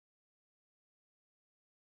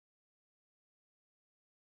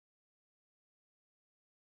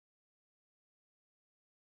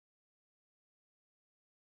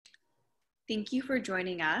Thank you for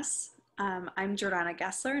joining us. I'm Jordana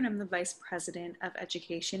Gessler, and I'm the Vice President of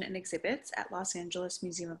Education and Exhibits at Los Angeles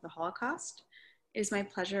Museum of the Holocaust. It is my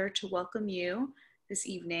pleasure to welcome you this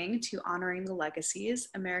evening to Honoring the Legacies,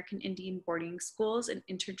 American Indian Boarding Schools and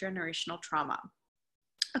Intergenerational Trauma,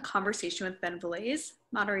 a conversation with Fate Velaise,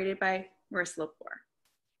 moderated by Marissa Lepor.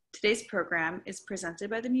 Today's program is presented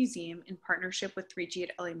by the museum in partnership with 3G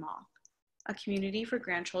at LAMOTH, a community for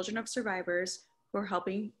grandchildren of survivors who are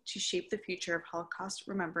helping to shape the future of Holocaust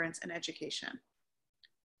remembrance and education.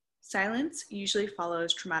 Silence usually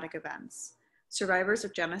follows traumatic events. Survivors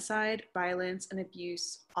of genocide, violence, and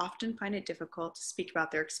abuse often find it difficult to speak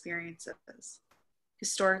about their experiences.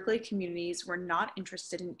 Historically, communities were not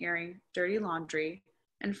interested in airing dirty laundry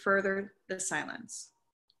and furthered the silence.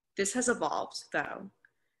 This has evolved, though,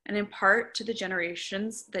 and in part to the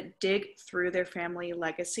generations that dig through their family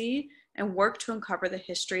legacy and work to uncover the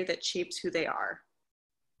history that shapes who they are.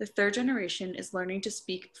 The third generation is learning to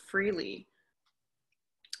speak freely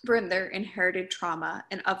for their inherited trauma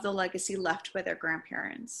and of the legacy left by their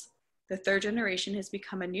grandparents. The third generation has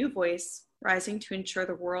become a new voice, rising to ensure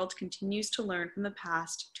the world continues to learn from the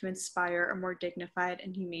past to inspire a more dignified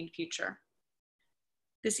and humane future.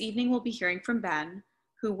 This evening we'll be hearing from Ben,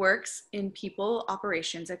 who works in people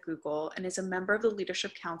operations at Google and is a member of the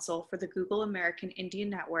Leadership Council for the Google American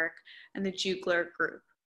Indian Network and the Jugler Group.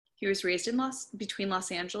 He was raised in between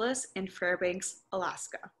Los Angeles and Fairbanks,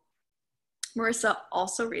 Alaska. Marissa,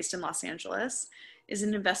 also raised in Los Angeles, is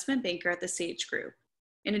an investment banker at the Sage Group.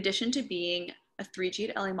 In addition to being a 3G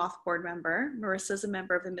at LAMOTH board member, Marissa is a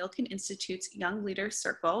member of the Milken Institute's Young Leaders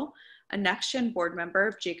Circle, a next-gen board member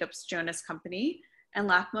of Jacobs Jonas Company, and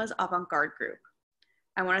LACMA's Avant-Garde Group.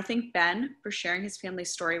 I want to thank Ben for sharing his family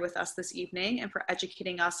story with us this evening and for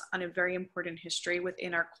educating us on a very important history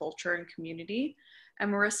within our culture and community,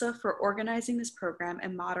 and Marissa for organizing this program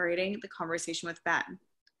and moderating the conversation with Ben.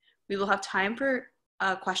 We will have time for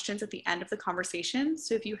questions at the end of the conversation,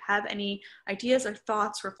 so if you have any ideas or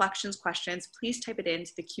thoughts, reflections, questions, please type it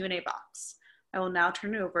into the Q&A box. I will now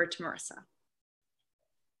turn it over to Marissa.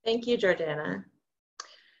 Thank you, Jordana.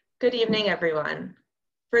 Good evening, everyone.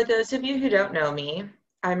 For those of you who don't know me,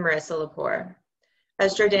 I'm Marissa Lepor.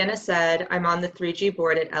 As Jordana said, I'm on the 3G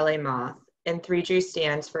board at LAMOTH, and 3G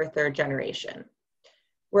stands for third generation.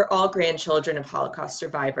 We're all grandchildren of Holocaust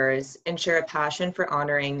survivors and share a passion for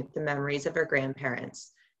honoring the memories of our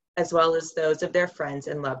grandparents, as well as those of their friends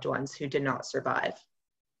and loved ones who did not survive.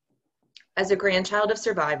 As a grandchild of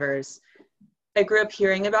survivors, I grew up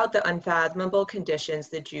hearing about the unfathomable conditions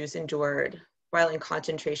the Jews endured while in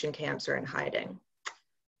concentration camps or in hiding.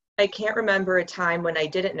 I can't remember a time when I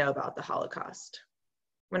didn't know about the Holocaust.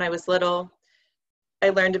 When I was little, I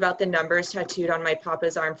learned about the numbers tattooed on my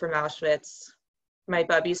papa's arm from Auschwitz, my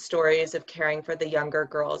bubby's stories of caring for the younger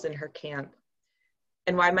girls in her camp,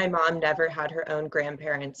 and why my mom never had her own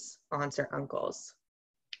grandparents, aunts, or uncles.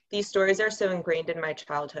 These stories are so ingrained in my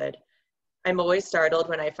childhood, I'm always startled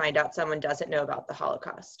when I find out someone doesn't know about the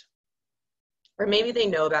Holocaust. Or maybe they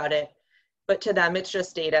know about it, but to them it's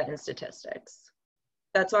just data and statistics.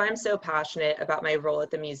 That's why I'm so passionate about my role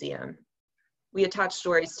at the museum. We attach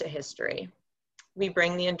stories to history. We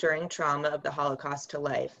bring the enduring trauma of the Holocaust to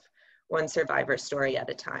life, one survivor story at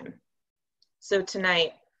a time. So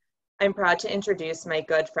tonight, I'm proud to introduce my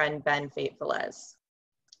good friend, Ben Fate Velaise.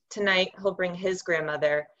 Tonight, he'll bring his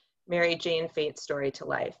grandmother, Mary Jane Fate's story to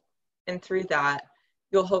life. And through that,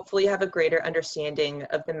 you'll hopefully have a greater understanding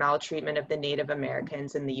of the maltreatment of the Native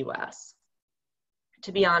Americans in the US.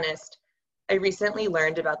 To be honest, I recently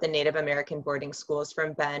learned about the Native American boarding schools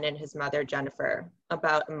from Ben and his mother, Jennifer,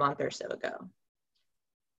 about a month or so ago.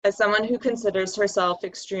 As someone who considers herself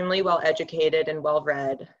extremely well-educated and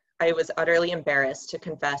well-read, I was utterly embarrassed to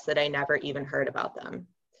confess that I never even heard about them.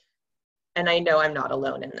 And I know I'm not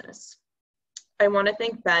alone in this. I want to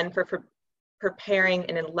thank Ben for preparing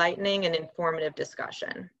an enlightening and informative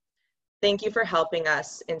discussion. Thank you for helping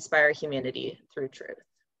us inspire humanity through truth.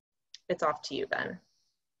 It's off to you, Ben.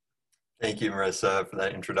 Thank you, Marissa, for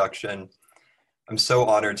that introduction. I'm so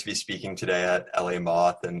honored to be speaking today at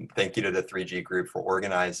LAMOTH, and thank you to the 3G group for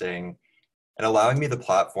organizing and allowing me the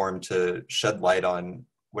platform to shed light on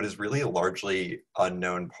what is really a largely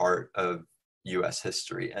unknown part of US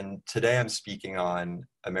history. And today I'm speaking on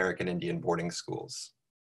American Indian boarding schools.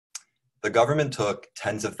 The government took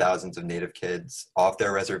tens of thousands of Native kids off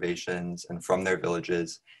their reservations and from their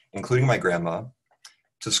villages, including my grandma,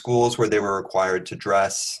 to schools where they were required to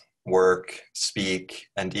dress, work, speak,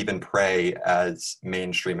 and even pray as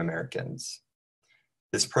mainstream Americans.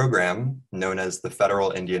 This program, known as the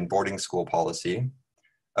Federal Indian Boarding School Policy,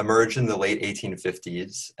 emerged in the late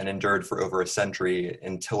 1850s and endured for over a century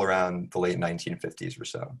until around the late 1950s or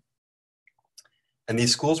so. And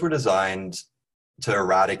these schools were designed to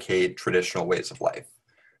eradicate traditional ways of life.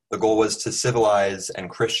 The goal was to civilize and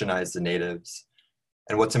Christianize the natives.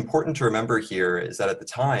 And what's important to remember here is that at the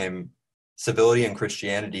time, civility and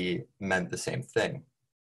Christianity meant the same thing.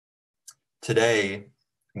 Today,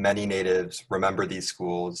 many natives remember these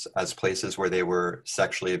schools as places where they were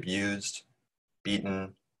sexually abused,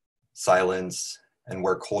 beaten, silenced, and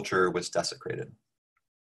where culture was desecrated.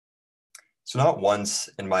 So not once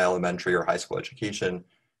in my elementary or high school education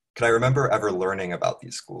could I remember ever learning about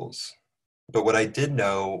these schools. But what I did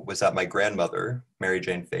know was that my grandmother, Mary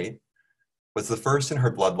Jane Fate, was the first in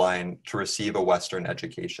her bloodline to receive a Western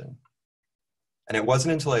education. And it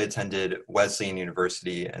wasn't until I attended Wesleyan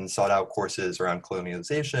University and sought out courses around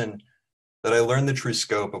colonialization that I learned the true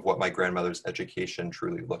scope of what my grandmother's education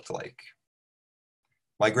truly looked like.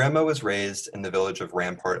 My grandma was raised in the village of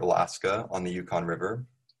Rampart, Alaska on the Yukon River.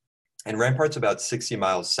 And Rampart's about 60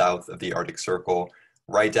 miles south of the Arctic Circle,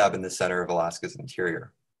 right dab in the center of Alaska's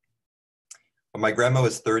interior. When my grandma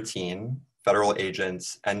was 13, federal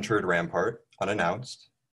agents entered Rampart unannounced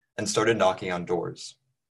and started knocking on doors.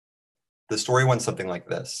 The story went something like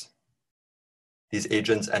this. These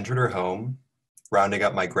agents entered her home, rounding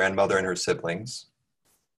up my grandmother and her siblings.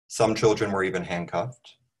 Some children were even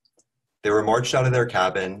handcuffed. They were marched out of their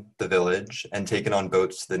cabin, the village, and taken on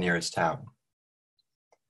boats to the nearest town.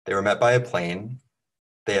 They were met by a plane.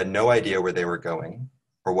 They had no idea where they were going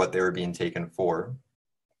or what they were being taken for.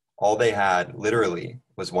 All they had, literally,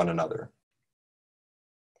 was one another.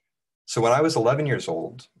 So when I was 11 years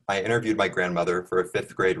old, I interviewed my grandmother for a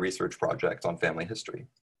 5th grade research project on family history.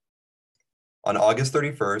 On August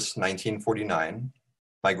 31st, 1949,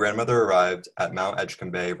 my grandmother arrived at Mount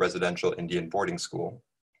Edgecumbe Residential Indian Boarding School,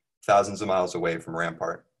 thousands of miles away from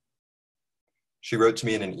Rampart. She wrote to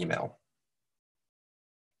me in an email.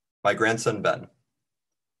 My grandson, Ben.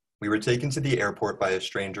 We were taken to the airport by a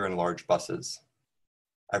stranger in large buses.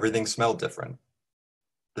 Everything smelled different.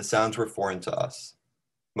 The sounds were foreign to us.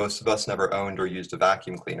 Most of us never owned or used a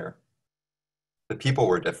vacuum cleaner. The people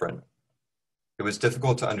were different. It was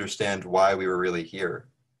difficult to understand why we were really here.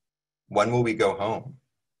 When will we go home?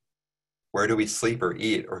 Where do we sleep or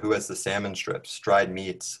eat, or who has the salmon strips, dried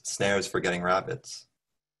meats, snares for getting rabbits?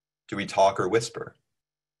 Do we talk or whisper?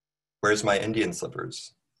 Where's my Indian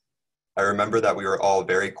slippers? I remember that we were all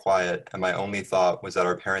very quiet, and my only thought was that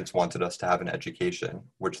our parents wanted us to have an education,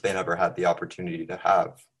 which they never had the opportunity to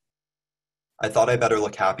have. I thought I better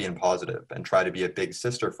look happy and positive and try to be a big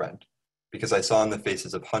sister friend, because I saw in the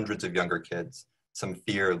faces of hundreds of younger kids some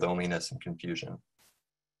fear, loneliness, and confusion.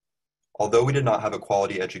 Although we did not have a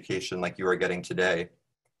quality education like you are getting today,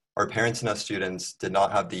 our parents and us students did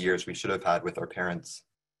not have the years we should have had with our parents.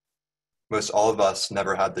 Most all of us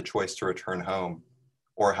never had the choice to return home,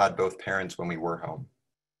 or had both parents when we were home.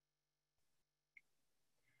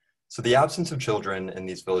 So the absence of children in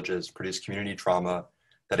these villages produced community trauma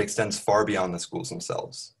that extends far beyond the schools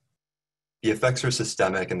themselves. The effects are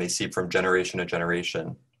systemic and they seep from generation to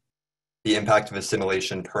generation. The impact of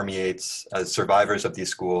assimilation permeates as survivors of these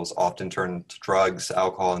schools often turn to drugs,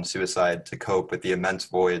 alcohol, and suicide to cope with the immense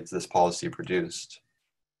voids this policy produced.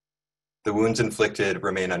 The wounds inflicted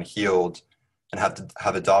remain unhealed and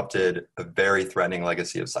have adopted a very threatening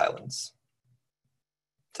legacy of silence.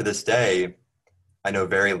 To this day, I know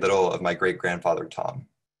very little of my great-grandfather, Tom.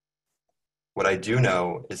 What I do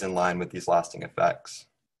know is in line with these lasting effects.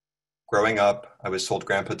 Growing up, I was told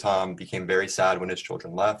Grandpa Tom became very sad when his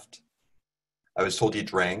children left. I was told he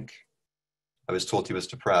drank. I was told he was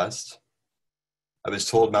depressed. I was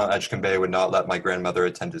told Mount Edgecumbe would not let my grandmother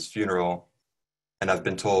attend his funeral, and I've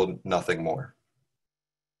been told nothing more.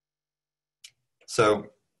 So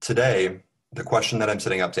today, the question that I'm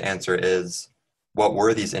setting up to answer is, what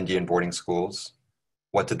were these Indian boarding schools?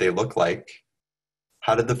 What did they look like?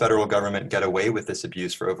 How did the federal government get away with this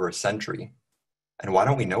abuse for over a century? And why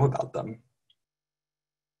don't we know about them?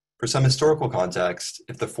 For some historical context,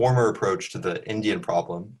 if the former approach to the Indian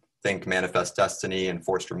problem, think manifest destiny and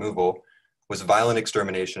forced removal, was violent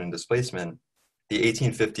extermination and displacement, the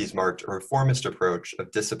 1850s marked a reformist approach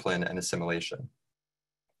of discipline and assimilation.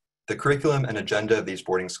 The curriculum and agenda of these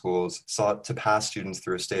boarding schools sought to pass students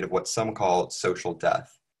through a state of what some call social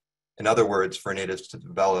death. In other words, for natives to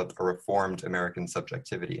develop a reformed American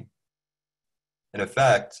subjectivity. In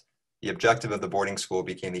effect, the objective of the boarding school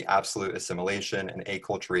became the absolute assimilation and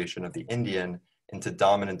acculturation of the Indian into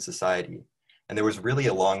dominant society. And there was really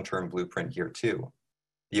a long-term blueprint here too.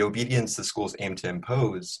 The obedience the schools aimed to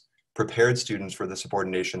impose prepared students for the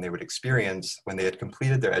subordination they would experience when they had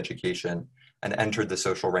completed their education and entered the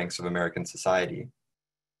social ranks of American society.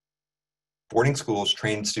 Boarding schools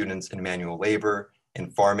trained students in manual labor,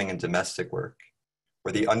 in farming and domestic work,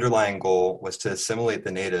 where the underlying goal was to assimilate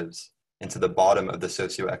the natives into the bottom of the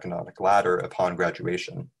socioeconomic ladder upon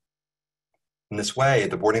graduation. In this way,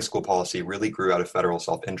 the boarding school policy really grew out of federal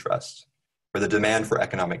self-interest, where the demand for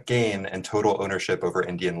economic gain and total ownership over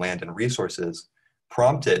Indian land and resources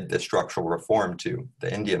prompted this structural reform to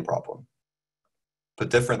the Indian problem. Put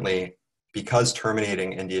differently, because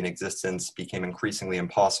terminating Indian existence became increasingly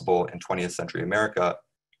impossible in 20th century America,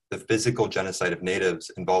 the physical genocide of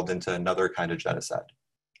natives evolved into another kind of genocide,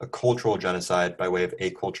 a cultural genocide by way of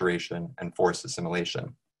acculturation and forced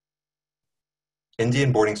assimilation.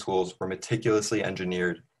 Indian boarding schools were meticulously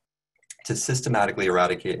engineered to systematically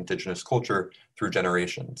eradicate indigenous culture through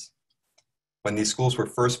generations. When these schools were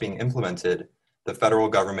first being implemented, the federal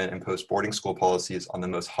government imposed boarding school policies on the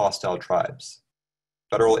most hostile tribes.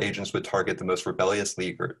 Federal agents would target the most rebellious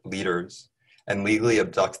leaders and legally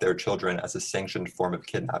abduct their children as a sanctioned form of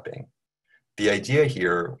kidnapping. The idea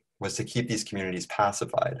here was to keep these communities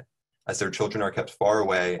pacified, as their children are kept far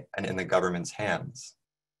away and in the government's hands.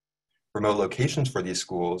 Remote locations for these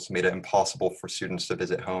schools made it impossible for students to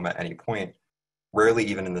visit home at any point, rarely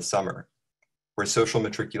even in the summer, where social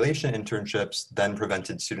matriculation internships then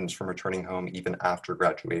prevented students from returning home even after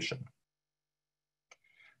graduation.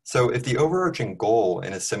 So if the overarching goal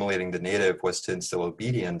in assimilating the native was to instill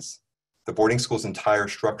obedience, the boarding school's entire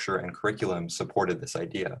structure and curriculum supported this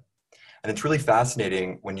idea. And it's really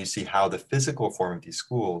fascinating when you see how the physical form of these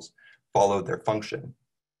schools followed their function.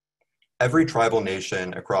 Every tribal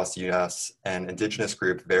nation across the US and indigenous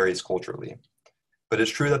group varies culturally, but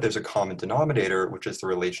it's true that there's a common denominator, which is the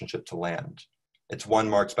relationship to land. It's one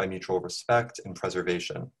marked by mutual respect and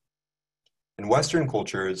preservation. In Western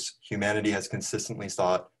cultures, humanity has consistently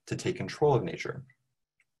sought to take control of nature.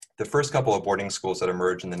 The first couple of boarding schools that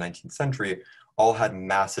emerged in the 19th century all had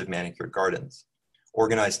massive manicured gardens.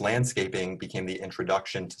 Organized landscaping became the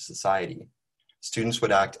introduction to society. Students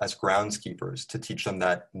would act as groundskeepers to teach them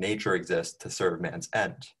that nature exists to serve man's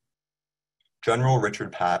end. General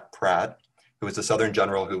Richard Pratt, who was a Southern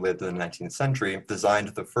general who lived in the 19th century, designed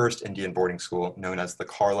the first Indian boarding school known as the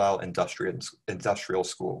Carlisle Industrial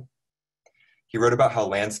School. He wrote about how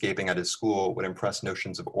landscaping at his school would impress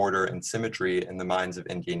notions of order and symmetry in the minds of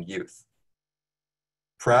Indian youth.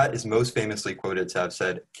 Pratt is most famously quoted to have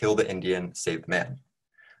said, "Kill the Indian, save the man."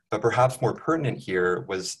 But perhaps more pertinent here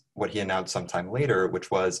was what he announced sometime later, which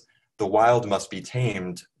was, "The wild must be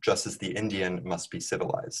tamed, just as the Indian must be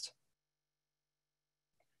civilized."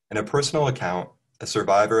 In a personal account, a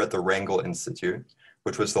survivor at the Wrangell Institute,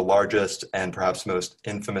 which was the largest and perhaps most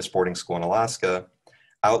infamous boarding school in Alaska,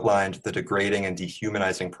 outlined the degrading and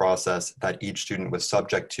dehumanizing process that each student was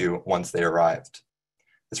subject to once they arrived.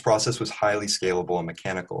 This process was highly scalable and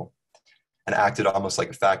mechanical, and acted almost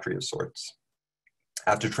like a factory of sorts.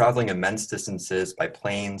 After traveling immense distances by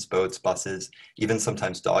planes, boats, buses, even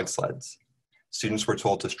sometimes dog sleds, students were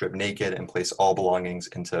told to strip naked and place all belongings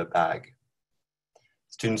into a bag.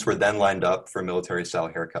 Students were then lined up for military-style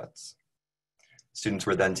haircuts. Students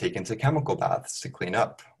were then taken to chemical baths to clean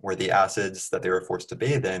up, where the acids that they were forced to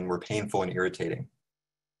bathe in were painful and irritating.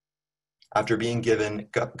 After being given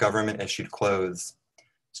government-issued clothes,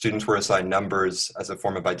 students were assigned numbers as a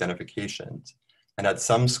form of identification, and at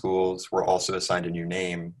some schools were also assigned a new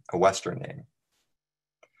name, a Western name.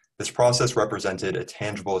 This process represented a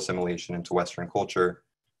tangible assimilation into Western culture,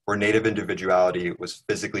 where Native individuality was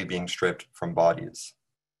physically being stripped from bodies.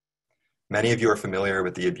 Many of you are familiar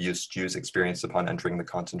with the abuse Jews experienced upon entering the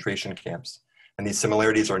concentration camps, and these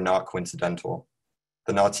similarities are not coincidental.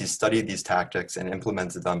 The Nazis studied these tactics and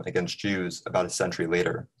implemented them against Jews about a century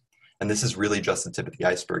later. And this is really just the tip of the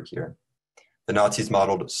iceberg here. The Nazis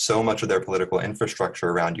modeled so much of their political infrastructure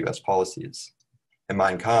around US policies. In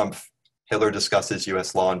Mein Kampf, Hitler discusses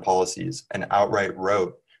US law and policies and outright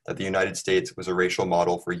wrote that the United States was a racial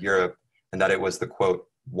model for Europe and that it was the, quote,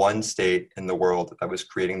 one state in the world that was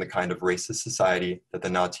creating the kind of racist society that the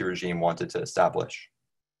Nazi regime wanted to establish.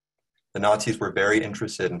 The Nazis were very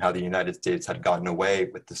interested in how the United States had gotten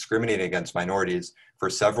away with discriminating against minorities for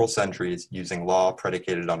several centuries using law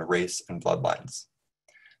predicated on race and bloodlines.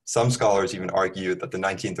 Some scholars even argue that the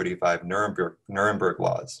 1935 Nuremberg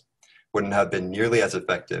laws wouldn't have been nearly as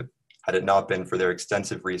effective had it not been for their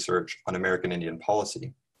extensive research on American Indian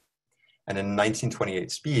policy. And in a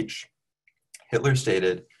 1928 speech, Hitler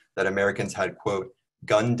stated that Americans had, quote,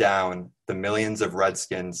 gunned down the millions of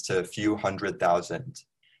Redskins to a few 100,000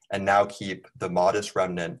 and now keep the modest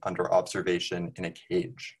remnant under observation in a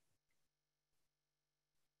cage.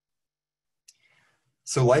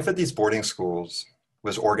 So life at these boarding schools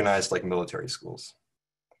was organized like military schools.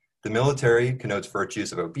 The military connotes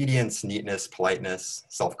virtues of obedience, neatness, politeness,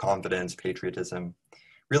 self-confidence, patriotism,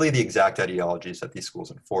 really the exact ideologies that these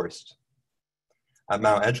schools enforced. At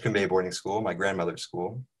Mount Edgecombe Bay Boarding School, my grandmother's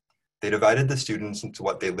school, they divided the students into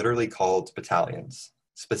what they literally called battalions,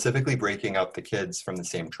 specifically breaking up the kids from the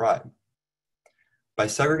same tribe. By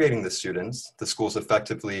segregating the students, the schools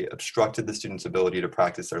effectively obstructed the students' ability to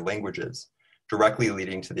practice their languages, directly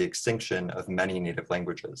leading to the extinction of many native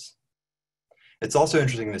languages. It's also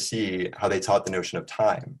interesting to see how they taught the notion of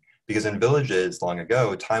time, because in villages long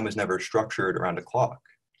ago, time was never structured around a clock.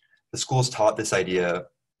 The schools taught this idea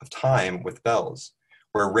of time with bells,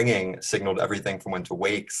 where ringing signaled everything from when to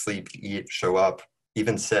wake, sleep, eat, show up,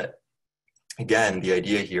 even sit. Again, the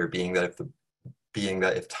idea here being that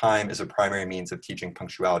if time is a primary means of teaching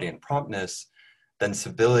punctuality and promptness, then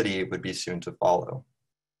civility would be soon to follow.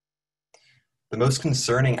 The most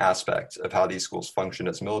concerning aspect of how these schools functioned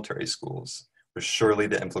as military schools was surely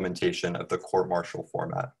the implementation of the court-martial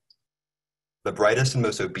format. The brightest and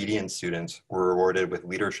most obedient students were rewarded with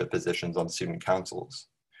leadership positions on student councils,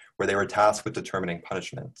 where they were tasked with determining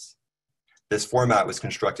punishments. This format was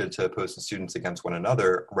constructed to oppose the students against one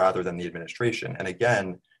another rather than the administration. And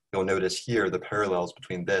again, you'll notice here the parallels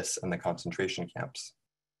between this and the concentration camps.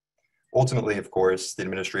 Ultimately, of course, the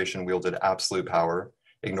administration wielded absolute power,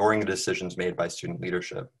 ignoring the decisions made by student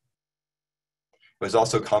leadership. It was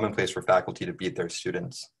also commonplace for faculty to beat their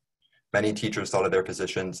students. Many teachers thought of their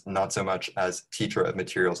positions not so much as teacher of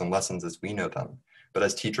materials and lessons as we know them, but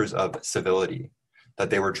as teachers of civility, that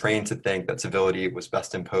they were trained to think that civility was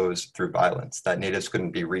best imposed through violence, that natives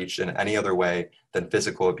couldn't be reached in any other way than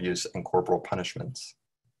physical abuse and corporal punishments.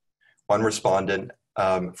 One respondent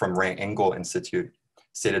from Ray Engel Institute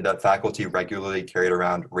stated that faculty regularly carried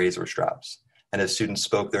around razor straps, and if students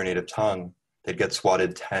spoke their native tongue, they'd get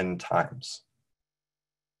swatted 10 times.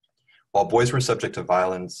 While boys were subject to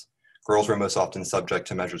violence, girls were most often subject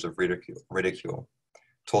to measures of ridicule,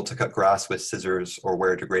 told to cut grass with scissors or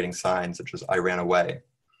wear degrading signs such as "I ran away,"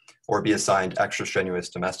 or be assigned extra strenuous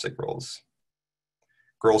domestic roles.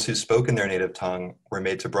 Girls who spoke in their native tongue were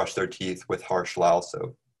made to brush their teeth with harsh lal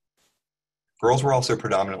soap. Girls were also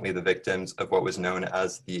predominantly the victims of what was known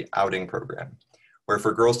as the outing program, where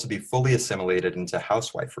for girls to be fully assimilated into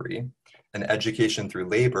housewifery, an education through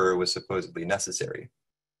labor was supposedly necessary.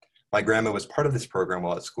 My grandma was part of this program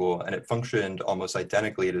while at school, and it functioned almost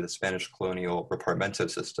identically to the Spanish colonial repartimiento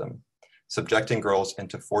system, subjecting girls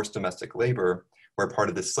into forced domestic labor, where part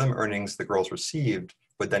of the slim earnings the girls received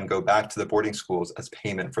would then go back to the boarding schools as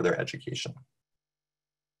payment for their education.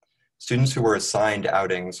 Students who were assigned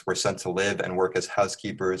outings were sent to live and work as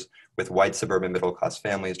housekeepers with white suburban middle-class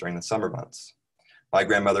families during the summer months. My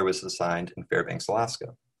grandmother was assigned in Fairbanks,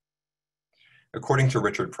 Alaska. According to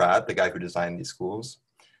Richard Pratt, the guy who designed these schools,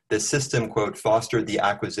 this system, quote, fostered the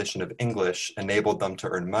acquisition of English, enabled them to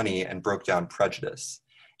earn money, and broke down prejudice.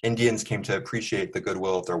 Indians came to appreciate the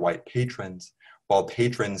goodwill of their white patrons, while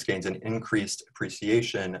patrons gained an increased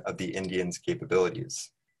appreciation of the Indians' capabilities.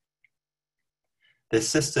 This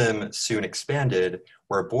system soon expanded,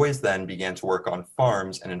 where boys then began to work on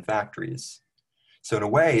farms and in factories. So in a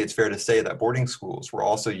way, it's fair to say that boarding schools were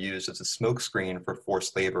also used as a smokescreen for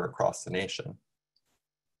forced labor across the nation.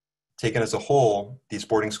 Taken as a whole, these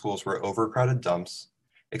boarding schools were overcrowded dumps,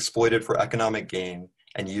 exploited for economic gain,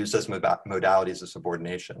 and used as modalities of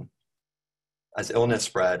subordination. As illness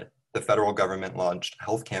spread, the federal government launched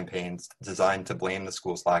health campaigns designed to blame the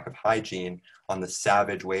school's lack of hygiene on the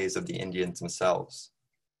savage ways of the Indians themselves.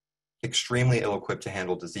 Extremely ill-equipped to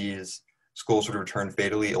handle disease, schools would return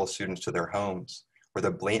fatally ill students to their homes, where the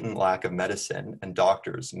blatant lack of medicine and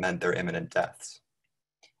doctors meant their imminent deaths.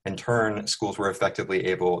 In turn, schools were effectively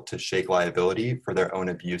able to shake liability for their own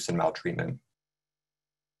abuse and maltreatment.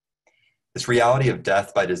 This reality of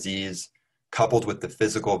death by disease, coupled with the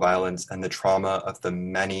physical violence and the trauma of the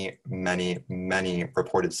many, many, many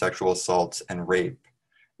reported sexual assaults and rape,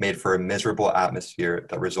 made for a miserable atmosphere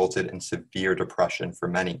that resulted in severe depression for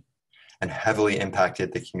many, and heavily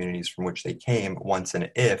impacted the communities from which they came once and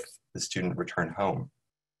if the student returned home.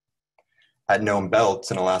 At Nome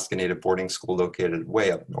Belts, an Alaska Native boarding school located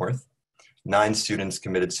way up north, 9 students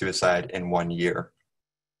committed suicide in 1 year.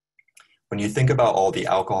 When you think about all the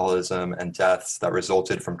alcoholism and deaths that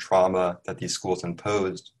resulted from trauma that these schools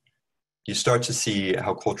imposed, you start to see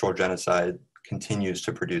how cultural genocide continues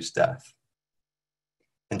to produce death.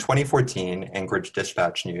 In 2014, Anchorage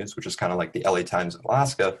Dispatch News, which is kind of like the LA Times of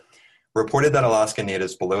Alaska, reported that Alaska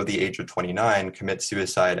Natives below the age of 29 commit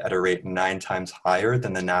suicide at a rate 9 times higher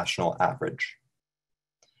than the national average.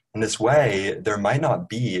 In this way, there might not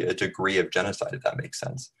be a degree of genocide, if that makes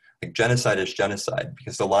sense. Like, genocide is genocide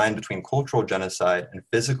because the line between cultural genocide and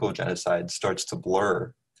physical genocide starts to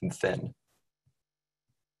blur and thin.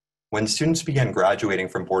 When students began graduating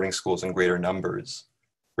from boarding schools in greater numbers,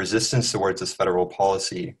 resistance towards this federal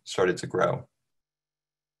policy started to grow.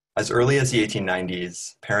 As early as the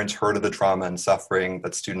 1890s, parents heard of the trauma and suffering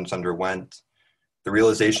that students underwent. The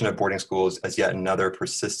realization of boarding schools as yet another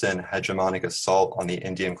persistent hegemonic assault on the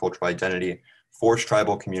Indian cultural identity forced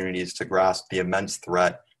tribal communities to grasp the immense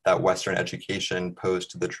threat that Western education posed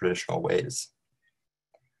to the traditional ways.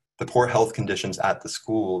 The poor health conditions at the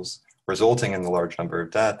schools, resulting in the large number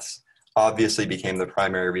of deaths, obviously became the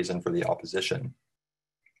primary reason for the opposition.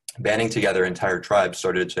 Banding together, entire tribes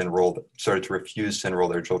started to refuse to enroll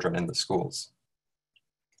their children in the schools.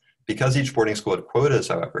 Because each boarding school had quotas,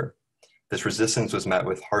 however, this resistance was met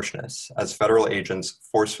with harshness as federal agents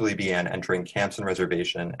forcefully began entering camps and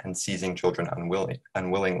reservation and seizing children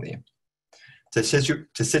unwillingly. To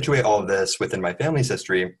situate all of this within my family's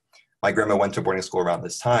history, my grandma went to boarding school around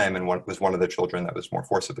this time and was one of the children that was more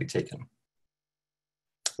forcibly taken.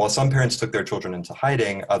 While some parents took their children into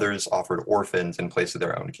hiding, others offered orphans in place of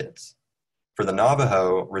their own kids. For the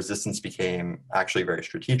Navajo, resistance became actually very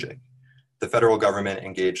strategic. The federal government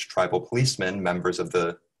engaged tribal policemen, members of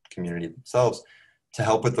the community themselves, to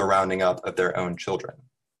help with the rounding up of their own children.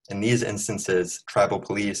 In these instances, tribal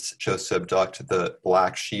police chose to abduct the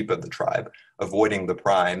black sheep of the tribe, avoiding the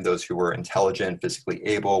prime, those who were intelligent, physically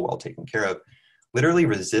able, well taken care of, literally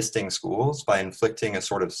resisting schools by inflicting a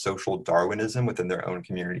sort of social Darwinism within their own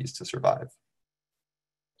communities to survive.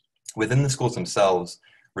 Within the schools themselves,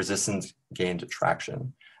 resistance gained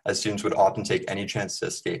traction, as students would often take any chance to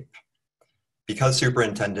escape. Because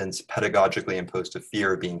superintendents pedagogically imposed a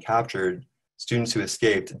fear of being captured, students who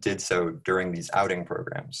escaped did so during these outing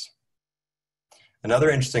programs.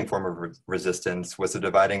 Another interesting form of resistance was the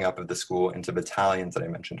dividing up of the school into battalions that I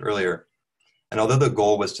mentioned earlier. And although the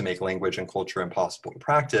goal was to make language and culture impossible to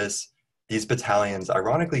practice, these battalions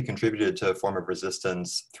ironically contributed to a form of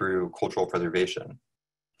resistance through cultural preservation.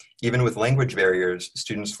 Even with language barriers,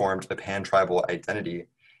 students formed a pan-tribal identity,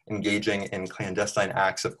 engaging in clandestine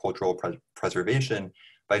acts of cultural preservation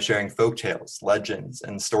by sharing folk tales, legends,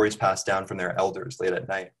 and stories passed down from their elders late at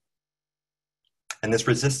night. And this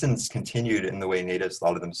resistance continued in the way natives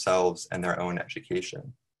thought of themselves and their own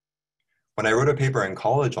education. When I wrote a paper in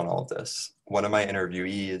college on all of this, one of my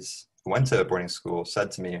interviewees who went to a boarding school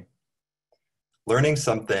said to me, "Learning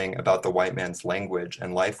something about the white man's language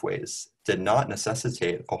and life ways did not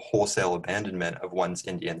necessitate a wholesale abandonment of one's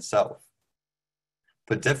Indian self.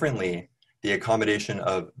 Put differently, the accommodation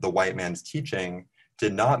of the white man's teaching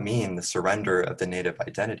did not mean the surrender of the native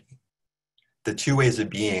identity. The two ways of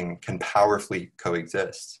being can powerfully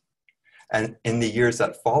coexist." And in the years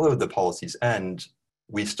that followed the policy's end,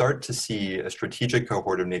 we start to see a strategic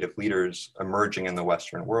cohort of native leaders emerging in the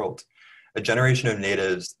Western world, a generation of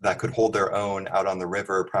natives that could hold their own out on the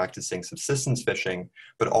river practicing subsistence fishing,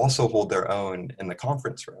 but also hold their own in the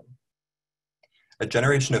conference room. A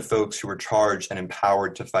generation of folks who were charged and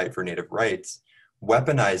empowered to fight for native rights,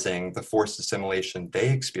 weaponizing the forced assimilation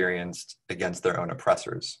they experienced against their own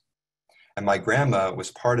oppressors. And my grandma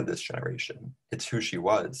was part of this generation. It's who she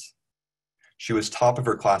was. She was top of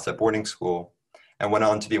her class at boarding school and went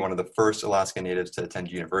on to be one of the first Alaska Natives to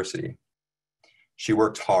attend university. She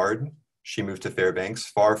worked hard, she moved to Fairbanks,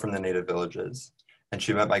 far from the native villages, and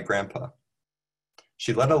she met my grandpa.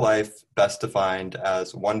 She led a life best defined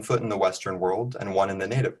as one foot in the Western world and one in the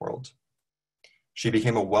native world. She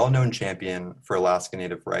became a well-known champion for Alaska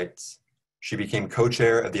Native rights. She became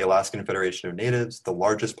co-chair of the Alaskan Federation of Natives, the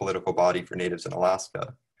largest political body for natives in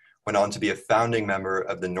Alaska, went on to be a founding member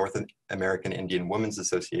of the North American Indian Women's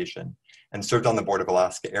Association, and served on the board of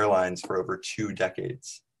Alaska Airlines for over 2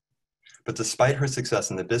 decades. But despite her success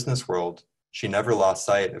in the business world, she never lost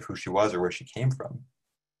sight of who she was or where she came from.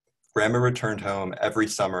 Grandma returned home every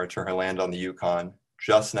summer to her land on the Yukon,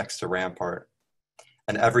 just next to Rampart.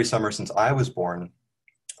 And every summer since I was born,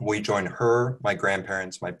 we joined her, my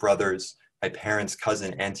grandparents, my brothers, my parents'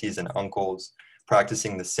 cousin, aunties, and uncles,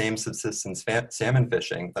 practicing the same subsistence salmon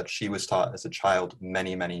fishing that she was taught as a child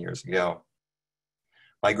many, many years ago.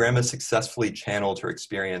 My grandma successfully channeled her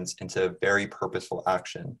experience into a very purposeful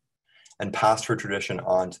action and passed her tradition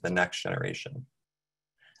on to the next generation.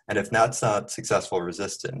 And if that's not successful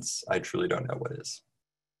resistance, I truly don't know what is.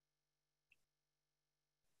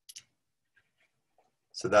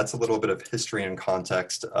 So that's a little bit of history and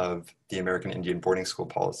context of the American Indian boarding school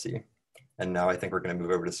policy. And now I think we're going to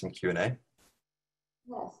move over to some Q&A.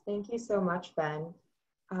 Yes, thank you so much, Ben.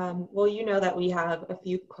 Well, you know that we have a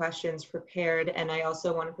few questions prepared, and I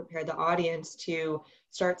also want to prepare the audience to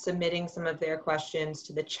start submitting some of their questions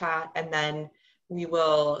to the chat, and then we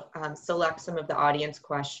will select some of the audience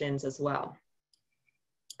questions as well.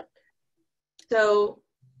 So,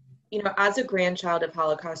 you know, as a grandchild of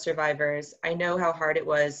Holocaust survivors, I know how hard it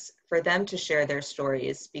was for them to share their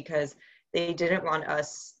stories because they didn't want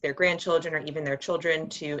us, their grandchildren, or even their children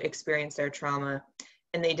to experience their trauma.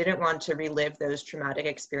 And they didn't want to relive those traumatic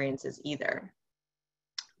experiences either.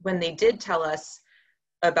 When they did tell us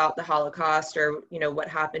about the Holocaust or, you know, what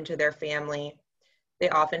happened to their family, they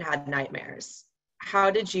often had nightmares.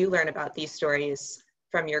 How did you learn about these stories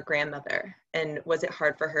from your grandmother? And was it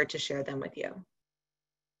hard for her to share them with you?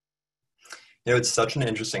 You know, it's such an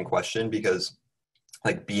interesting question because,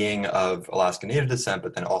 like, being of Alaska Native descent,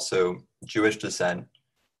 but then also Jewish descent,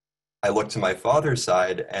 I look to my father's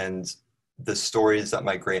side, and the stories that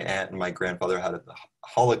my great aunt and my grandfather had of the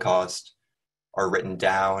Holocaust are written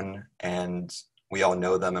down, and we all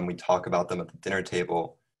know them and we talk about them at the dinner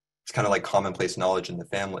table. It's kind of like commonplace knowledge in the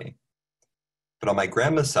family. But on my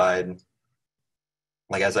grandma's side,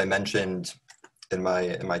 like as I mentioned in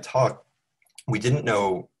my talk, we didn't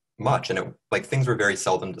know much, and like things were very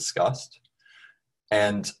seldom discussed.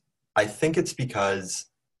 And I think it's because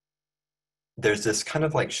there's this kind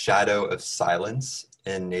of like shadow of silence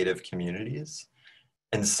in Native communities.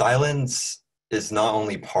 And silence is not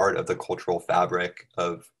only part of the cultural fabric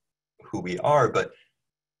of who we are, but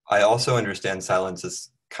I also understand silence as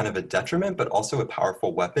kind of a detriment, but also a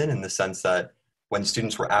powerful weapon in the sense that when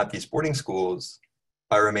students were at these boarding schools,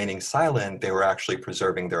 by remaining silent, they were actually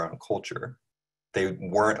preserving their own culture. They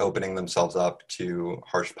weren't opening themselves up to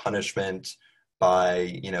harsh punishment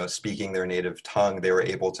by, you know, speaking their native tongue. They were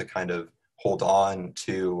able to kind of hold on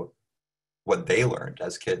to what they learned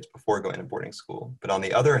as kids before going to boarding school. But on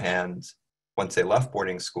the other hand, once they left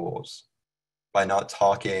boarding schools, by not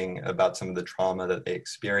talking about some of the trauma that they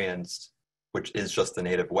experienced, which is just the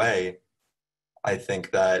Native way, I think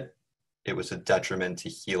that it was a detriment to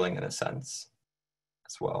healing in a sense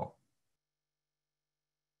as well.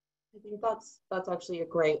 I think that's actually a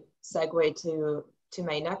great segue to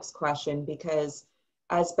my next question, because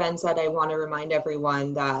as Ben said, I want to remind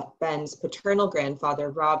everyone that Ben's paternal grandfather,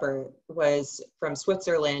 Robert, was from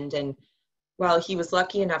Switzerland. And while he was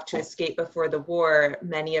lucky enough to escape before the war,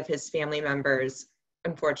 many of his family members,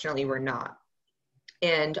 unfortunately, were not.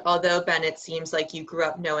 And although, Ben, it seems like you grew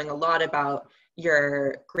up knowing a lot about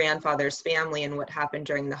your grandfather's family and what happened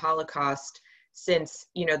during the Holocaust, since,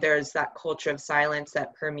 you know, there's that culture of silence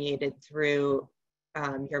that permeated through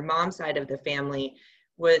your mom's side of the family,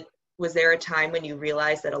 was there a time when you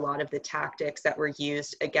realized that a lot of the tactics that were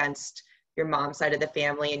used against your mom's side of the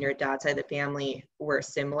family and your dad's side of the family were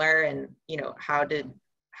similar? And, you know, how did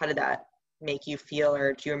that make you feel,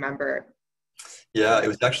 or do you remember? Yeah, it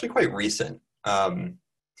was actually quite recent. Because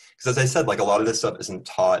as I said, like a lot of this stuff isn't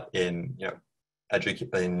taught in, you know,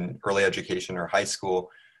 in early education or high school.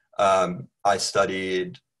 I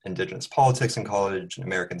studied Indigenous politics in college and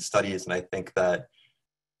American studies, and I think that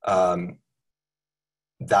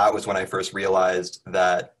that was when I first realized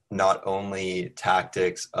that not only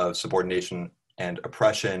tactics of subordination and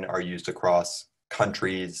oppression are used across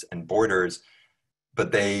countries and borders,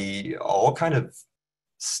 but they all kind of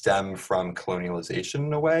stem from colonialization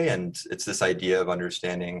in a way. And it's this idea of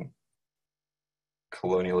understanding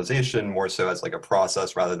colonialization more so as like a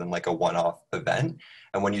process rather than like a one-off event.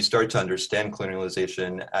 And when you start to understand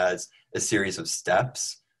colonialization as a series of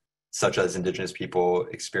steps, such as Indigenous people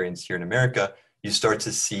experience here in America, you start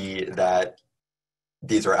to see that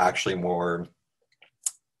these are actually more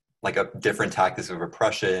like a different tactics of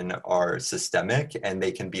oppression are systemic and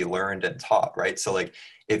they can be learned and taught, right? So like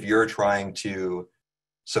if you're trying to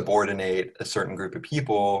subordinate a certain group of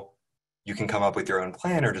people, you can come up with your own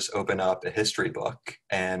plan or just open up a history book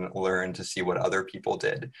and learn to see what other people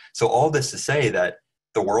did. So all this to say that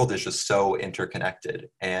the world is just so interconnected,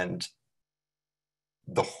 and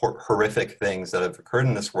the horrific things that have occurred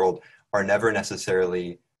in this world are never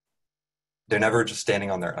necessarily, they're never just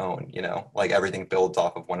standing on their own, you know, like everything builds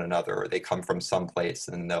off of one another, or they come from some place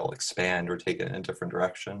and they'll expand or take it in a different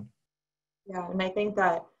direction. Yeah, and I think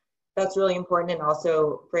that that's really important, and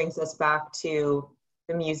also brings us back to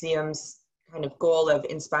the museum's kind of goal of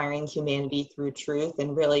inspiring humanity through truth,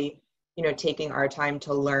 and really, you know, taking our time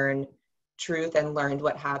to learn truth and learned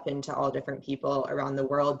what happened to all different people around the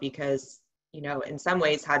world. Because, you know, in some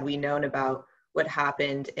ways, had we known about what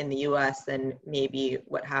happened in the US and maybe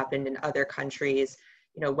what happened in other countries,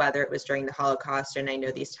 you know, whether it was during the Holocaust, and I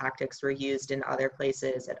know these tactics were used in other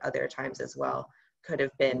places at other times as well, could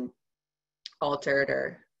have been altered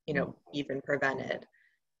or, you know, even prevented.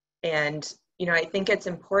 And, I think it's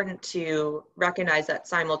important to recognize that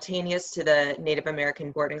simultaneous to the Native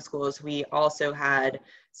American boarding schools, we also had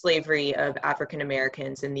slavery of African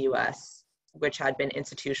Americans in the US, which had been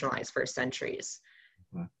institutionalized for centuries.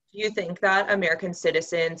 Mm-hmm. Do you think that American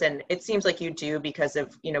citizens, and it seems like you do because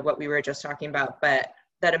of, what we were just talking about, but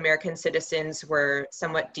that American citizens were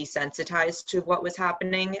somewhat desensitized to what was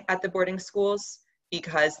happening at the boarding schools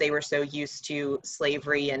because they were so used to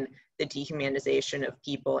slavery and the dehumanization of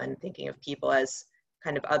people and thinking of people as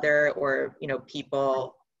kind of other or,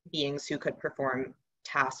 beings who could perform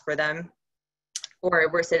tasks for them? Or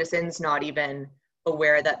were citizens not even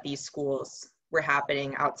aware that these schools were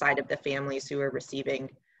happening outside of the families who were receiving,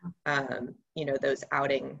 those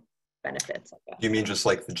outing benefits? You mean just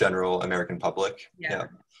like the general American public? Yeah.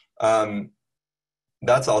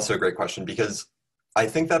 That's also a great question, because I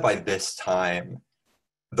think that by this time,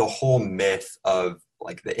 the whole myth of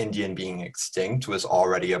like the Indian being extinct was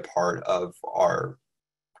already a part of our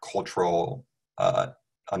cultural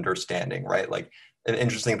understanding, right? Like an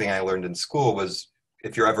interesting thing I learned in school was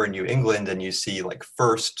if you're ever in New England and you see like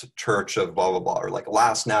First Church of blah, blah, blah, or like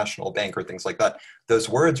Last National Bank or things like that, those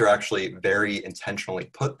words are actually very intentionally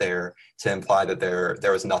put there to imply that there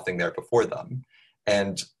was nothing there before them.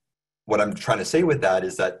 And what I'm trying to say with that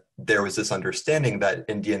is that there was this understanding that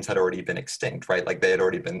Indians had already been extinct, right? Like they had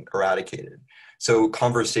already been eradicated. So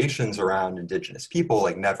conversations around Indigenous people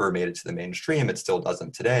like never made it to the mainstream. It still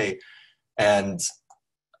doesn't today. And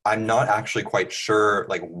I'm not actually quite sure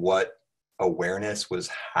like what awareness was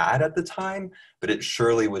had at the time, but it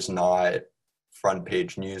surely was not front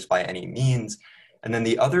page news by any means. And then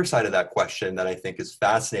the other side of that question that I think is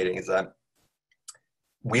fascinating is that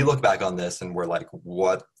we look back on this and we're like,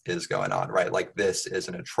 what is going on, right? Like this is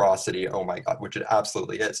an atrocity, oh my God, which it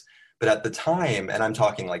absolutely is. But at the time, and I'm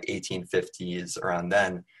talking like 1850s around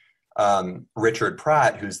then, Richard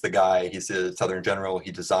Pratt, who's the guy, he's a Southern general,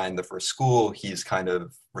 he designed the first school, he's kind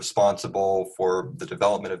of responsible for the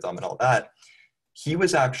development of them and all that. He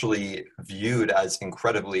was actually viewed as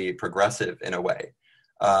incredibly progressive in a way.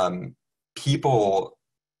 People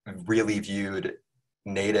really viewed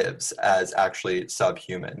natives as actually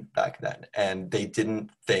subhuman back then, and they didn't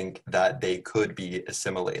think that they could be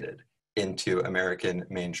assimilated into American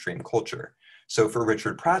mainstream culture. So for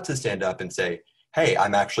Richard Pratt to stand up and say, hey,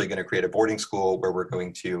 I'm actually going to create a boarding school where we're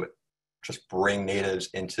going to just bring natives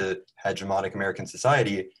into hegemonic American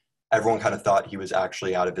society, everyone kind of thought he was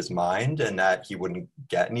actually out of his mind and that he wouldn't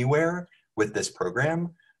get anywhere with this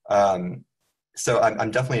program. So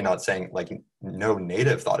I'm definitely not saying like no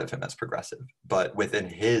native thought of him as progressive, but within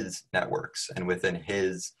his networks and within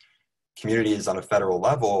his communities on a federal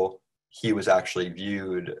level, he was actually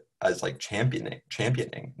viewed as like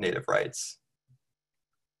championing native rights.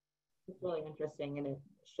 It's really interesting, and it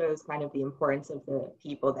shows kind of the importance of the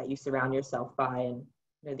people that you surround yourself by,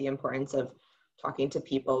 and the importance of talking to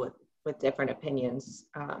people with different opinions,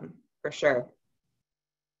 for sure.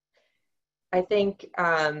 I think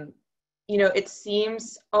it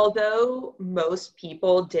seems, although most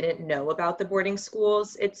people didn't know about the boarding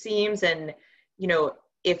schools, it seems, and,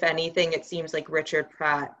 if anything, it seems like Richard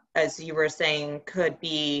Pratt, as you were saying, could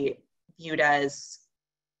be viewed as,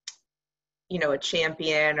 a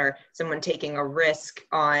champion or someone taking a risk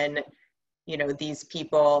on, these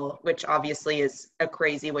people, which obviously is a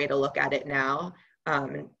crazy way to look at it now.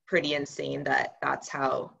 Pretty insane that that's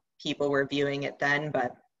how people were viewing it then,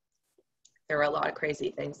 but there were a lot of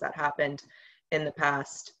crazy things that happened in the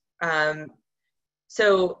past.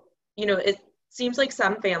 So, it seems like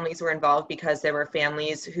some families were involved because there were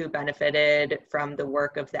families who benefited from the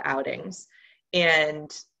work of the outings.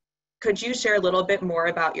 And could you share a little bit more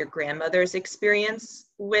about your grandmother's experience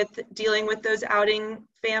with dealing with those outing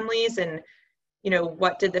families? And,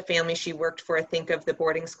 what did the family she worked for think of the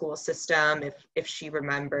boarding school system, if she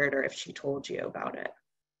remembered or if she told you about it?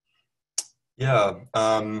 Yeah.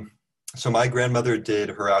 So my grandmother did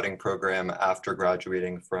her outing program after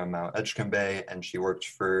graduating from Mount Edgecombe, and she worked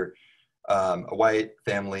for a white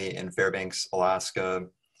family in Fairbanks, Alaska,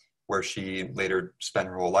 where she later spent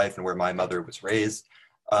her whole life and where my mother was raised.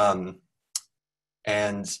 And,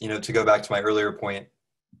 to go back to my earlier point,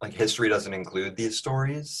 like history doesn't include these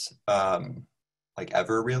stories, like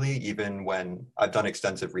ever really, even when I've done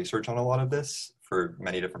extensive research on a lot of this for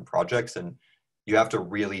many different projects, and you have to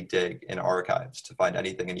really dig in archives to find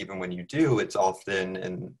anything. And even when you do, it's often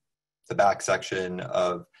in the back section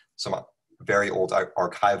of some very old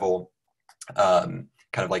archival kind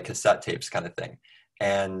of like cassette tapes kind of thing.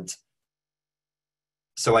 And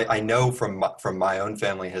so I know from my own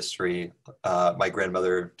family history, my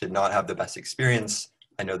grandmother did not have the best experience.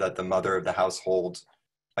 I know that the mother of the household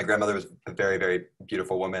my grandmother was a very, very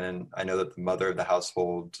beautiful woman, and I know that the mother of the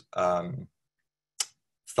household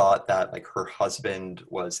thought that like her husband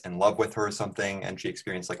was in love with her or something, and she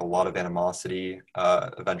experienced like a lot of animosity,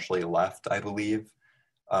 eventually left, I believe.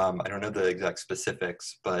 I don't know the exact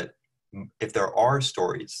specifics, but if there are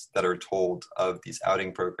stories that are told of these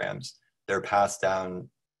outing programs, they're passed down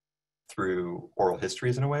through oral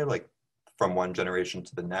histories in a way, like from one generation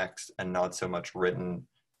to the next, and not so much written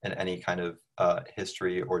in any kind of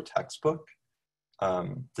history or textbook.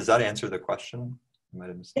 Does that answer the question?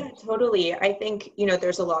 Yeah, totally. I think,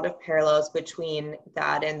 there's a lot of parallels between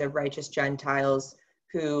that and the righteous Gentiles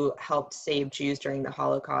who helped save Jews during the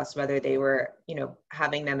Holocaust, whether they were,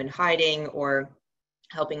 having them in hiding or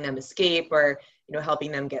helping them escape or,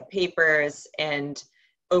 helping them get papers. And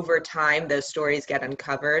over time, those stories get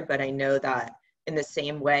uncovered. But I know that in the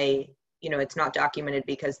same way, it's not documented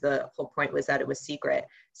because the whole point was that it was secret.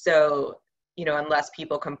 So, unless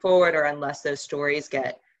people come forward or unless those stories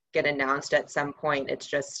get announced at some point, it's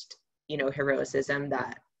just, heroism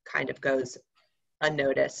that kind of goes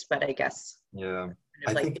unnoticed, but I guess, yeah,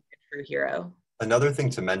 kind of like a true hero. Another thing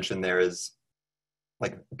to mention there is,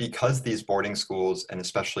 like, because these boarding schools and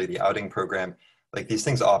especially the outing program, like these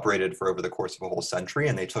things operated for over the course of a whole century,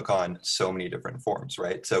 and they took on so many different forms,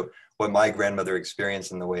 right? So what my grandmother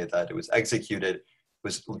experienced in the way that it was executed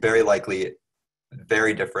was very likely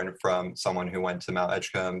very different from someone who went to Mount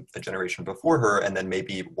Edgecombe a generation before her, and then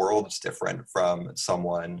maybe worlds different from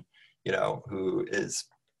someone, who is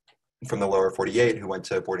from the lower 48 who went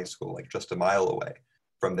to boarding school like just a mile away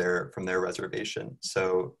from their reservation.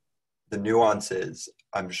 So the nuances,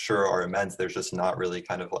 I'm sure, are immense. There's just not really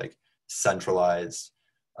kind of like centralized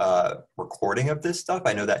recording of this stuff.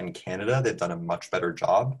 I know that in Canada, they've done a much better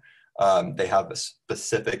job. They have a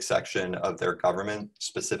specific section of their government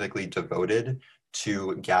specifically devoted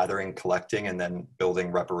to gathering, collecting, and then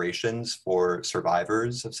building reparations for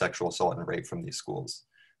survivors of sexual assault and rape from these schools.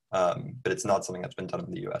 But it's not something that's been done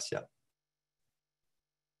in the US yet.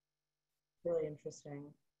 Really interesting.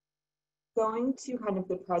 Going to kind of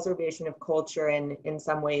the preservation of culture and in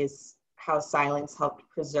some ways how silence helped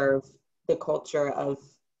preserve the culture of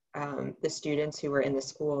the students who were in the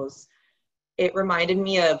schools. It reminded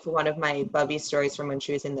me of one of my bubby stories from when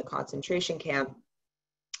she was in the concentration camp.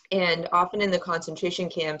 And often in the concentration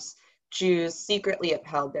camps, Jews secretly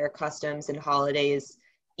upheld their customs and holidays,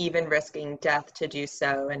 even risking death to do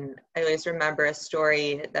so. And I always remember a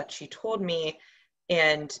story that she told me.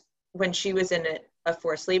 And when she was in a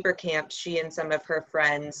forced labor camp, she and some of her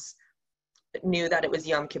friends knew that it was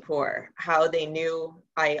Yom Kippur. How they knew,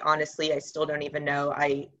 I still don't even know.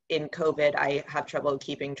 In COVID, I have trouble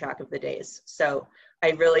keeping track of the days. So I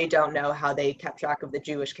really don't know how they kept track of the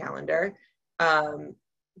Jewish calendar.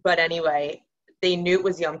 But anyway, they knew it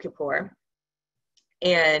was Yom Kippur,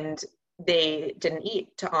 and they didn't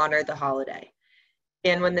eat to honor the holiday.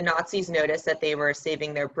 And when the Nazis noticed that they were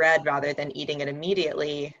saving their bread rather than eating it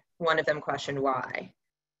immediately, one of them questioned why.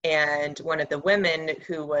 And one of the women,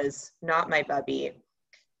 who was not my bubby,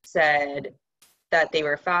 said that they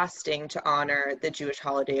were fasting to honor the Jewish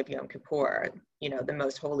holiday of Yom Kippur, the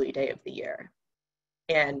most holy day of the year.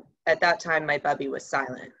 And at that time, my bubby was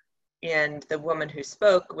silent. And the woman who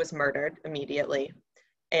spoke was murdered immediately.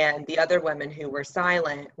 And the other women who were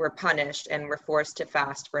silent were punished and were forced to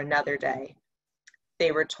fast for another day.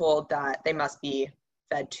 They were told that they must be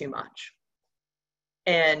fed too much.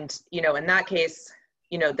 And, in that case,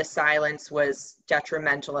 the silence was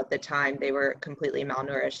detrimental at the time. They were completely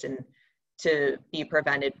malnourished, and to be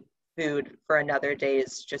prevented food for another day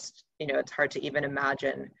is just, it's hard to even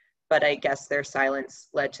imagine. But I guess their silence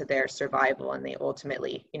led to their survival, and they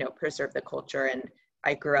ultimately, preserved the culture. And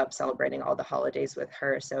I grew up celebrating all the holidays with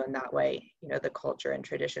her. So in that way, the culture and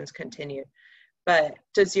traditions continued. But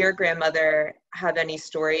does your grandmother have any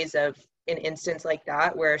stories of an instance like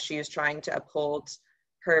that where she was trying to uphold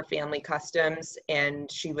her family customs and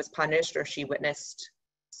she was punished, or she witnessed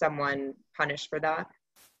someone punished for that?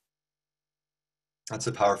 That's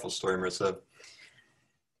a powerful story, Marissa.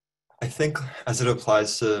 I think as it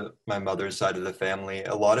applies to my mother's side of the family,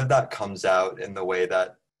 a lot of that comes out in the way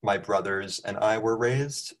that my brothers and I were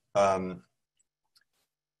raised.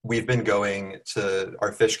 We've been going to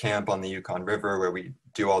our fish camp on the Yukon River, where we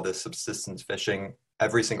do all this subsistence fishing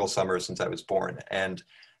every single summer since I was born. And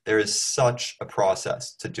there is such a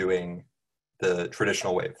process to doing the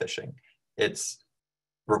traditional way of fishing. It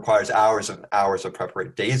requires hours of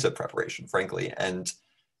preparation, days of preparation, frankly. And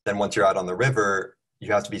then once you're out on the river,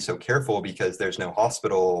 you have to be so careful because there's no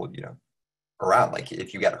hospital, around. Like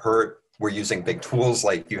if you get hurt, we're using big tools,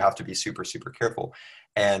 like you have to be super, super careful.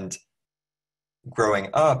 And growing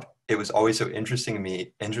up, it was always so interesting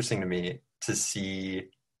to me to see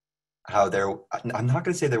how I'm not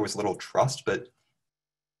going to say there was little trust, but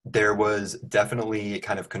there was definitely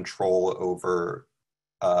kind of control over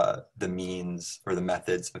the means or the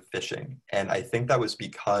methods of fishing. And I think that was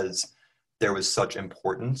because there was such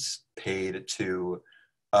importance paid to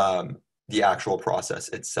the actual process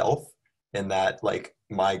itself, in that like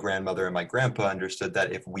my grandmother and my grandpa understood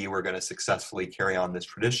that if we were going to successfully carry on this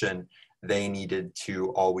tradition, they needed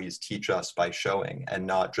to always teach us by showing and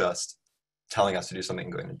not just telling us to do something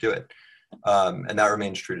and going to do it. And that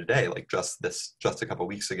remains true today. Like just a couple of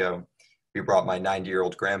weeks ago, we brought my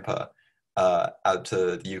 90-year-old grandpa out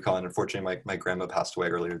to the Yukon. Unfortunately, my grandma passed away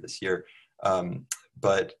earlier this year.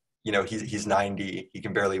 But you know, he's 90, he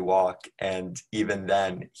can barely walk. And even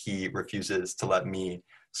then he refuses to let me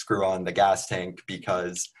screw on the gas tank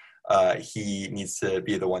because he needs to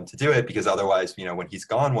be the one to do it, because otherwise, you know, when he's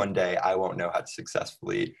gone one day, I won't know how to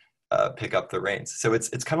successfully pick up the reins. So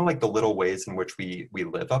it's kind of like the little ways in which we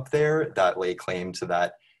live up there that lay claim to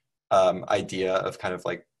that idea of kind of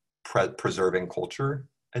like preserving culture,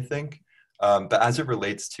 I think. But as it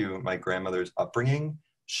relates to my grandmother's upbringing,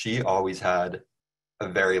 she always had a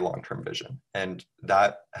very long-term vision. And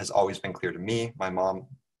that has always been clear to me. My mom,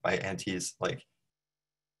 my aunties, like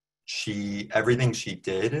everything she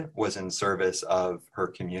did was in service of her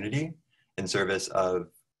community, in service of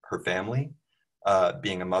her family,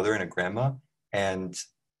 being a mother and a grandma. And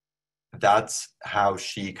that's how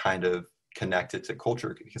she kind of connected to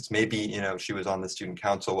culture, because maybe, you know, she was on the student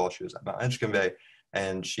council while she was at Mount Edgecumbe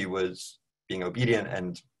and she was being obedient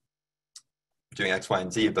and doing X, Y,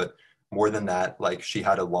 and Z, but more than that, like she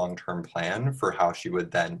had a long-term plan for how she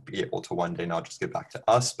would then be able to one day not just give back to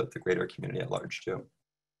us, but the greater community at large too.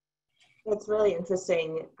 It's really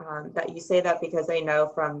interesting that you say that, because I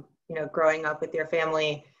know from, you know, growing up with your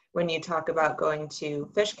family, when you talk about going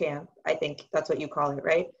to fish camp, I think that's what you call it,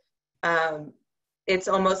 right? It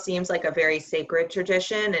almost seems like a very sacred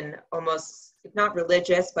tradition, and almost not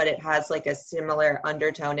religious, but it has like a similar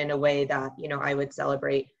undertone in a way that, you know, I would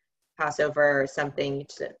celebrate Passover or something,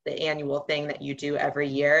 the annual thing that you do every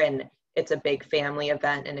year, and it's a big family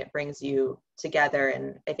event and it brings you together,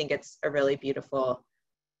 and I think it's a really beautiful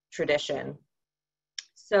tradition.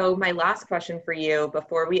 So my last question for you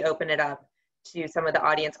before we open it up to some of the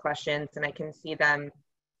audience questions, and I can see them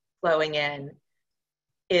flowing in,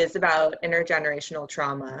 is about intergenerational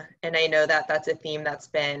trauma. And I know that that's a theme that's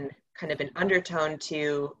been kind of an undertone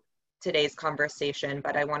to today's conversation,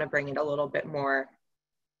 but I want to bring it a little bit more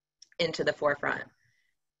into the forefront.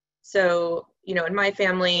 So, you know, in my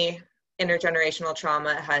family, intergenerational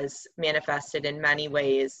trauma has manifested in many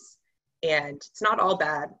ways, and it's not all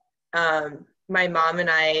bad. My mom and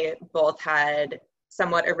I both had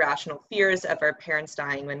somewhat irrational fears of our parents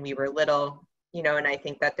dying when we were little, you know, and I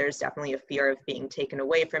think that there's definitely a fear of being taken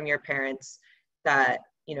away from your parents that,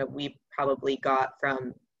 you know, we probably got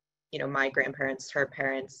from, you know, my grandparents, her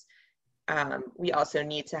parents. We also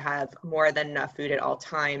need to have more than enough food at all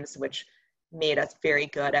times, which made us very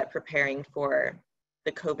good at preparing for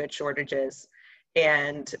the COVID shortages.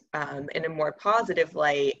 And in a more positive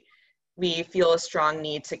light, we feel a strong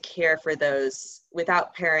need to care for those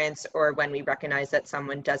without parents, or when we recognize that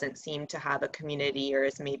someone doesn't seem to have a community or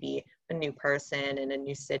is maybe a new person in a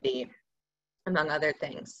new city, among other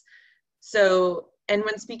things. So, and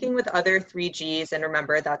when speaking with other 3Gs, and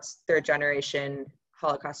remember that's third generation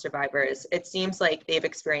Holocaust survivors, it seems like they've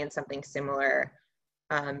experienced something similar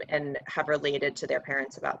and have related to their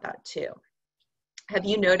parents about that too. Have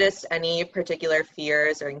you noticed any particular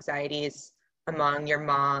fears or anxieties among your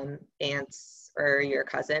mom, aunts, or your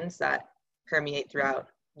cousins that permeate throughout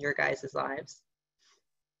your guys' lives?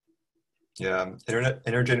 Yeah,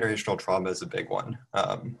 intergenerational trauma is a big one.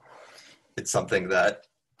 It's something that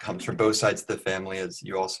comes from both sides of the family, as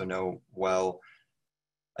you also know well.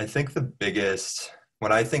 I think the biggest,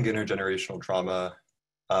 when I think intergenerational trauma,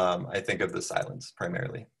 I think of the silence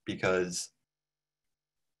primarily, because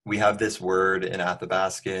we have this word in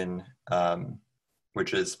Athabascan,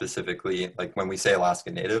 which is specifically, like when we say Alaska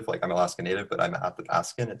Native, like I'm Alaska Native, but I'm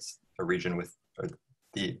Athabascan. It's a region with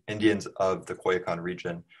the Indians of the Koyukon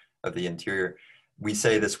region of the interior. We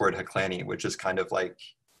say this word Haklani, which is kind of like,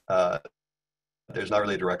 there's not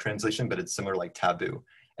really a direct translation, but it's similar, like taboo.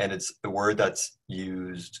 And it's a word that's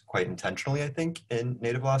used quite intentionally, I think, in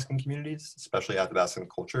Native Alaskan communities, especially Athabascan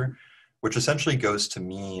culture, which essentially goes to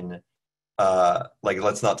mean, like,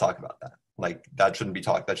 let's not talk about that. Like, that shouldn't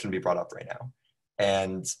be brought up right now.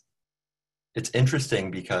 And it's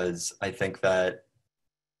interesting because I think that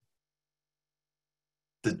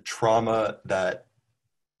the trauma that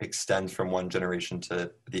extends from one generation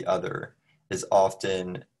to the other is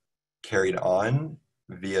often carried on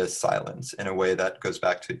via silence in a way that goes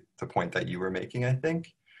back to the point that you were making, I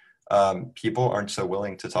think. People aren't so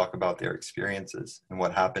willing to talk about their experiences and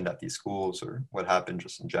what happened at these schools or what happened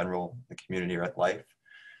just in general, in the community or at life.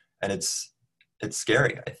 And it's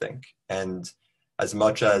scary, I think. And as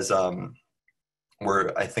much as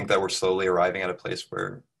I think that we're slowly arriving at a place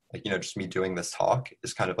where, like, just me doing this talk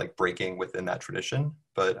is kind of like breaking within that tradition.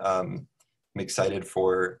 But I'm excited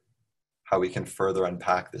for how we can further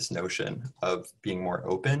unpack this notion of being more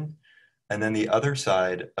open. And then the other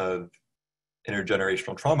side of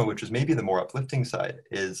intergenerational trauma, which is maybe the more uplifting side,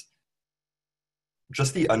 is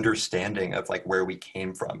just the understanding of like where we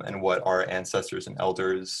came from and what our ancestors and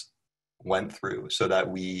elders went through so that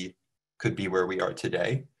we could be where we are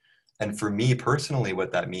today. And for me personally,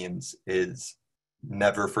 what that means is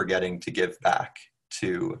never forgetting to give back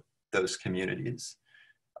to those communities.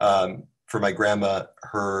 For my grandma,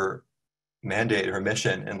 her mandate, her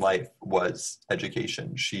mission in life was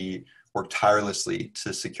education. She worked tirelessly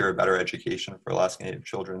to secure a better education for Alaska Native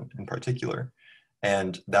children in particular.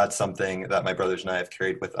 And that's something that my brothers and I have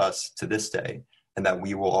carried with us to this day, and that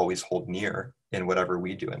we will always hold near in whatever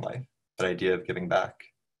we do in life, that idea of giving back.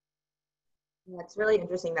 Yeah, it's really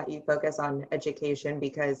interesting that you focus on education,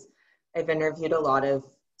 because I've interviewed a lot of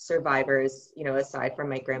survivors, aside from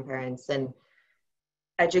my grandparents, and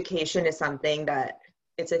education is something that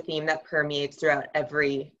it's a theme that permeates throughout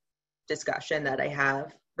every discussion that I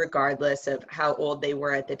have, regardless of how old they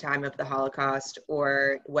were at the time of the Holocaust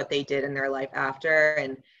or what they did in their life after.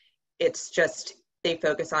 And it's just, they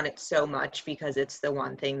focus on it so much because it's the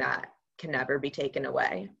one thing that can never be taken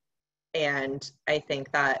away. And I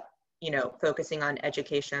think that, focusing on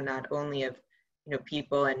education, not only of,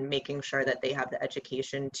 people and making sure that they have the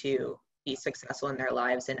education to be successful in their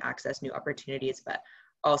lives and access new opportunities, but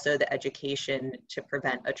also the education to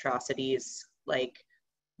prevent atrocities like,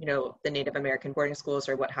 the Native American boarding schools,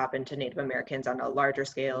 or what happened to Native Americans on a larger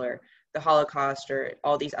scale, or the Holocaust, or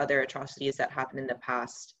all these other atrocities that happened in the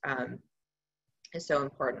past, is so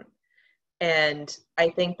important. And I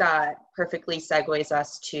think that perfectly segues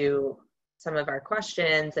us to some of our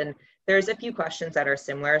questions. And there's a few questions that are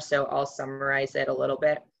similar, so I'll summarize it a little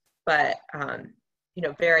bit. But,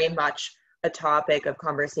 very much a topic of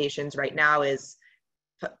conversations right now is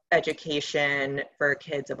education for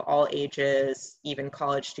kids of all ages, even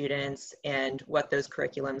college students, and what those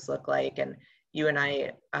curriculums look like. And you and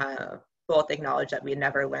I both acknowledge that we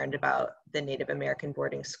never learned about the Native American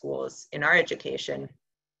boarding schools in our education.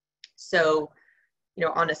 So,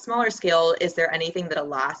 on a smaller scale, is there anything that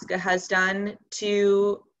Alaska has done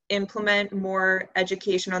to implement more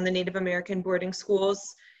education on the Native American boarding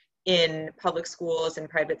schools in public schools and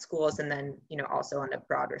private schools, and then, also on a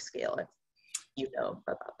broader scale, if you know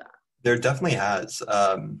about that? There definitely has.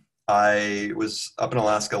 I was up in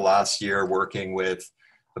Alaska last year working with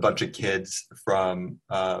a bunch of kids from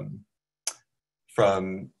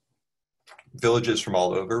villages from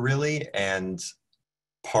all over, really, and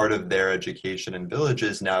part of their education in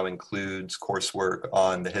villages now includes coursework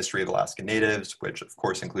on the history of Alaska Natives, which of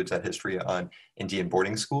course includes that history on Indian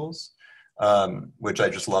boarding schools, which I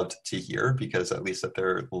just loved to hear, because at least that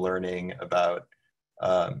they're learning about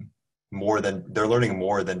they're learning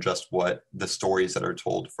more than just what the stories that are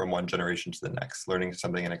told from one generation to the next. Learning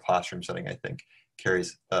something in a classroom setting, I think,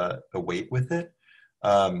 carries a weight with it.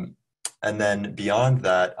 And then beyond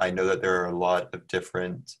that, I know that there are a lot of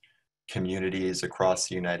different communities across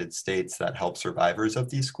the United States that help survivors of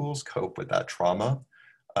these schools cope with that trauma.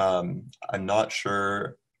 I'm not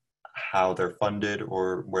sure how they're funded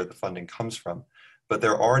or where the funding comes from, but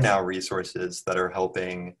there are now resources that are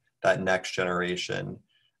helping that next generation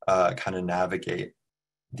kind of navigate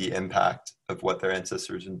the impact of what their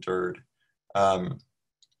ancestors endured. And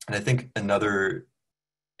I think another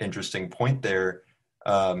interesting point there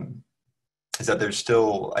is that there's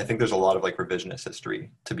still, I think there's a lot of like revisionist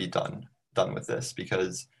history to be done with this,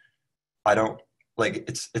 because I don't, like,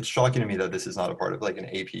 it's shocking to me that this is not a part of like an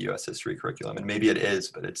AP US history curriculum, and maybe it is,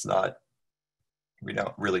 but it's not,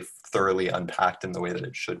 really thoroughly unpacked in the way that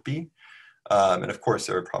it should be. And of course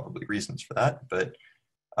there are probably reasons for that, but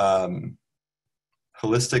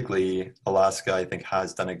holistically, Alaska, I think,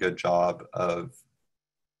 has done a good job of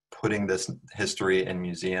putting this history in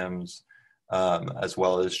museums, as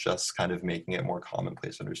well as just kind of making it more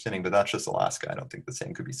commonplace understanding. But that's just Alaska. I don't think the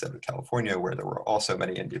same could be said of California, where there were also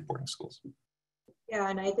many Indian boarding schools. Yeah,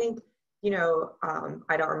 and I think,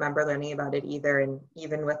 I don't remember learning about it either. And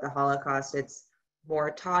even with the Holocaust, it's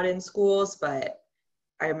more taught in schools, but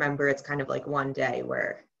I remember it's kind of like one day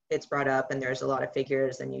where it's brought up and there's a lot of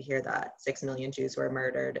figures and you hear that 6 million Jews were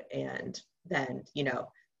murdered, and then,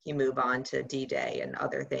 he move on to D-Day and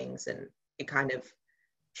other things, and it kind of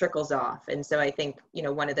trickles off. And so I think, you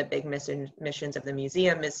know, one of the big missions of the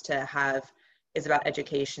museum is about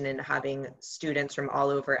education and having students from all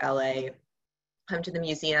over LA come to the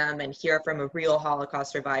museum and hear from a real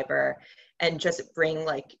Holocaust survivor, and just bring,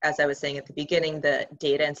 like, as I was saying at the beginning, the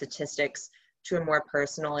data and statistics to a more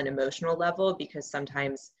personal and emotional level, because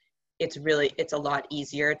sometimes it's a lot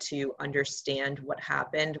easier to understand what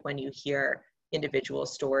happened when you hear individual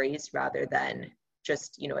stories rather than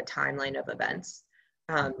just, you know, a timeline of events.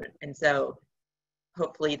 And so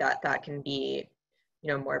hopefully that can be, you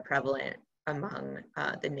know, more prevalent among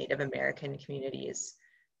the Native American communities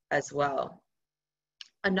as well.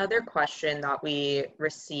 Another question that we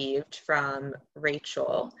received from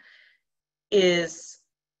Rachel is,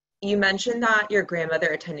 you mentioned that your grandmother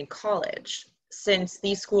attended college. Since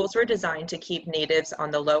these schools were designed to keep Natives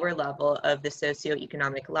on the lower level of the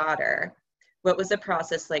socioeconomic ladder, what was the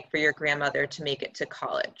process like for your grandmother to make it to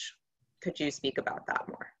college? Could you speak about that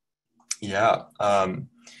more? Yeah,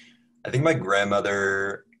 I think my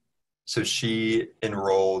grandmother, so she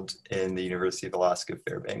enrolled in the University of Alaska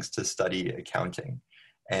Fairbanks to study accounting.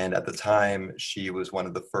 And at the time, she was one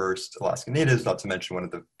of the first Alaska Natives, not to mention one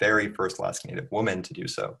of the very first Alaska Native women to do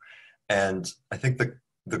so. And I think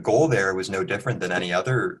the goal there was no different than any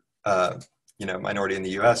other, you know, minority in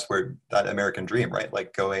the US, where that American dream, right?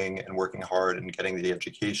 Like going and working hard and getting the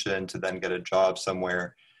education to then get a job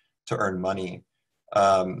somewhere to earn money.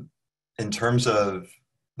 In terms of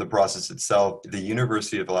the process itself, the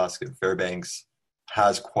University of Alaska Fairbanks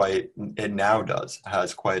has quite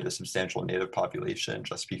a substantial Native population,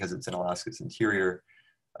 just because it's in Alaska's interior.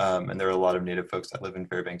 And there are a lot of Native folks that live in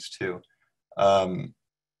Fairbanks too.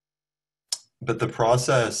 But the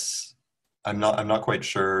process, I'm not quite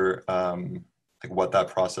sure like what that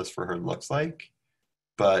process for her looks like,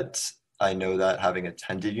 but I know that having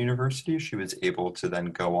attended university, she was able to then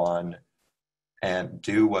go on and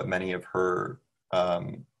do what many of her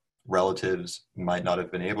relatives might not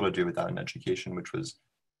have been able to do without an education, which was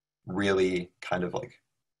really kind of like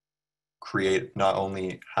create, not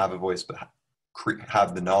only have a voice, but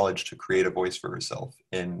have the knowledge to create a voice for herself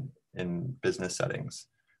in business settings.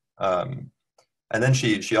 And then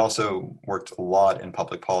she also worked a lot in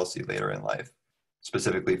public policy later in life,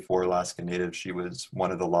 specifically for Alaska Natives. She was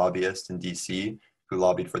one of the lobbyists in DC who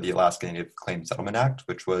lobbied for the Alaska Native Claims Settlement Act,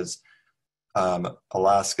 which was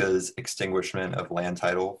Alaska's extinguishment of land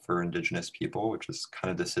title for Indigenous people, which is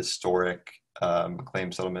kind of this historic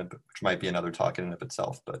claim settlement, which might be another talk in and of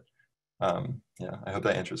itself. But yeah, I hope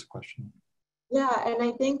that answers the question. Yeah, and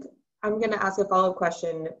I think I'm going to ask a follow-up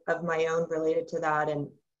question of my own related to that. And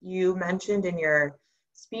you mentioned in your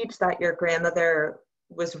speech that your grandmother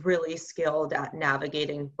was really skilled at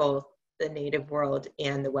navigating both the Native world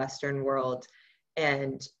and the Western world,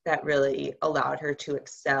 and that really allowed her to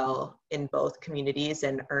excel in both communities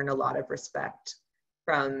and earn a lot of respect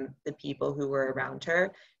from the people who were around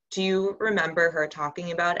her. Do you remember her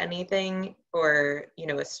talking about anything, or, you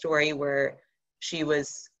know, a story where she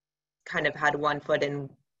was kind of had one foot in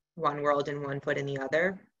one world and one foot in the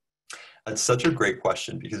other? That's such a great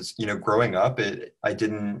question, because, you know, growing up, I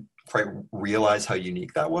didn't quite realize how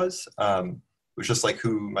unique that was. It was just like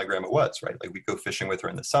who my grandma was, right? Like we'd go fishing with her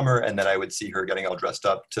in the summer, and then I would see her getting all dressed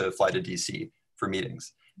up to fly to DC for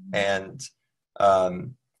meetings. And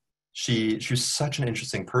she was such an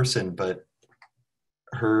interesting person, but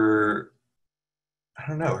her, I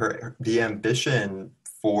don't know, the ambition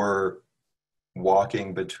for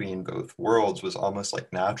walking between both worlds was almost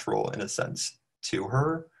like natural in a sense to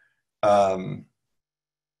her.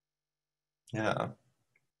 Yeah,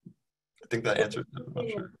 I think that answers it. I'm not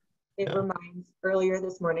sure. It reminds, earlier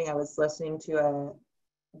this morning, I was listening to a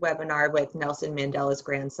webinar with Nelson Mandela's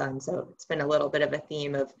grandson. So it's been a little bit of a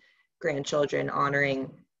theme of grandchildren honoring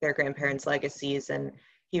their grandparents' legacies. And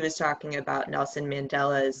he was talking about Nelson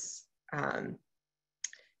Mandela's,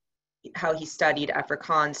 how he studied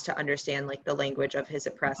Afrikaans to understand like the language of his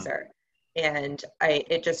oppressor. And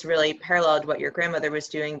it just really paralleled what your grandmother was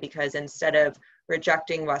doing, because instead of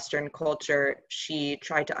rejecting Western culture, she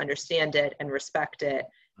tried to understand it and respect it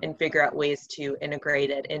and figure out ways to integrate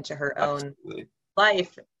it into her own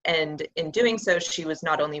life. And in doing so, she was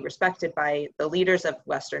not only respected by the leaders of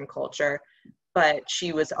Western culture, but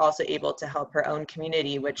she was also able to help her own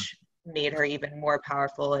community, which made her even more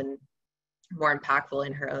powerful and more impactful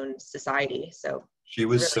in her own society. So she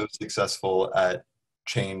was really so successful at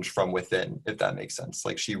change from within, if that makes sense.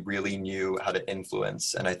 Like she really knew how to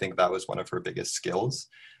influence, and I think that was one of her biggest skills.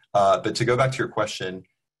 But to go back to your question,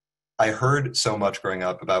 I heard so much growing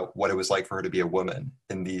up about what it was like for her to be a woman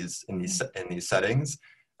in these settings,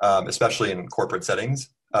 especially in corporate settings.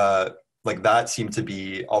 like that seemed to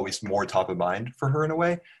be always more top of mind for her in a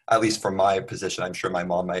way, at least from my position. I'm sure my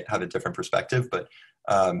mom might have a different perspective, but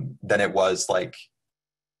then it was like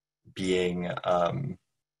being,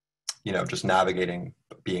 just navigating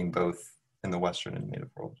being both in the Western and Native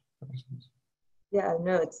world. Yeah,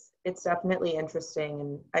 no, it's definitely interesting,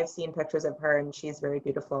 and I've seen pictures of her, and she's very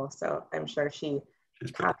beautiful. So I'm sure she's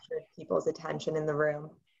captured people's attention in the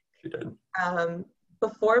room. She did.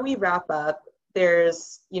 Before we wrap up,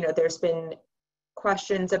 there's been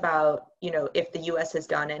questions about, if the U.S. has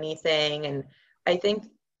done anything, and I think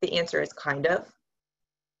the answer is kind of.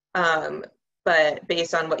 But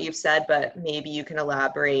based on what you've said, but maybe you can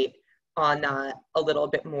elaborate on that a little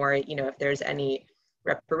bit more, if there's any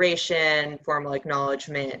reparation, formal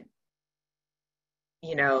acknowledgement,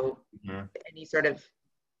 any sort of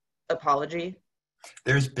apology?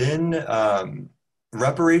 There's been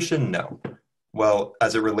reparation, no. Well,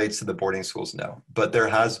 as it relates to the boarding schools, no. But there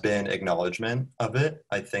has been acknowledgement of it.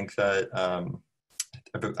 I think that,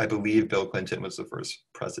 I believe Bill Clinton was the first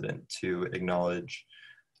president to acknowledge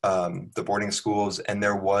the boarding schools, and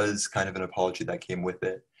there was kind of an apology that came with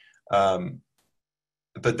it.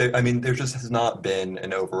 But there just has not been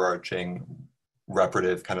an overarching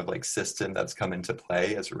reparative kind of like system that's come into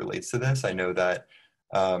play as it relates to this. I know that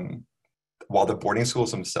while the boarding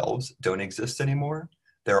schools themselves don't exist anymore,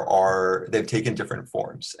 they've taken different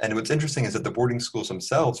forms. And what's interesting is that the boarding schools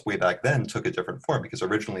themselves way back then took a different form, because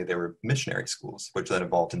originally they were missionary schools, which then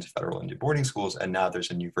evolved into federal Indian boarding schools. And now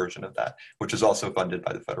there's a new version of that, which is also funded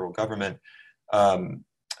by the federal government.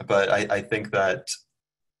 But I think that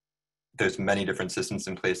there's many different systems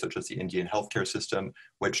in place, such as the Indian healthcare system,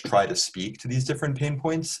 which try to speak to these different pain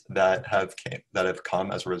points that have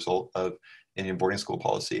come as a result of Indian boarding school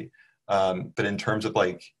policy. But in terms of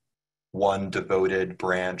like one devoted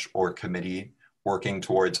branch or committee working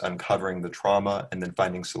towards uncovering the trauma and then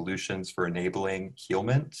finding solutions for enabling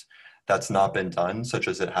healment, that's not been done, such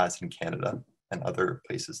as it has in Canada and other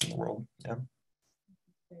places in the world. Yeah.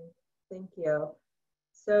 Thank you.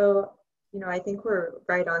 So, I think we're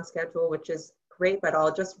right on schedule, which is great, but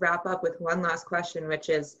I'll just wrap up with one last question, which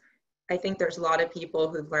is, I think there's a lot of people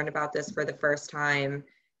who've learned about this for the first time,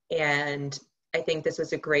 and I think this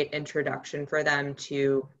was a great introduction for them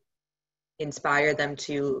to inspire them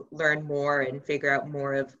to learn more and figure out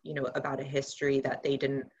more of, about a history that they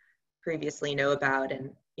didn't previously know about.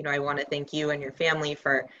 And, I want to thank you and your family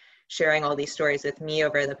for sharing all these stories with me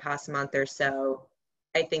over the past month or so.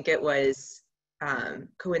 I think it was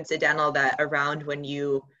coincidental that around when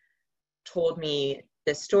you told me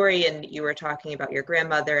this story and you were talking about your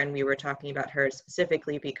grandmother, and we were talking about her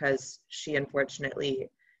specifically because she unfortunately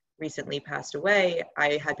recently passed away,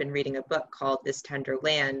 I had been reading a book called This Tender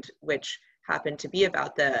Land, which happened to be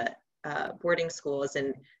about the boarding schools.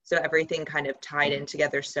 And so everything kind of tied in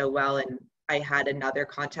together so well, and I had another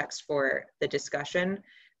context for the discussion.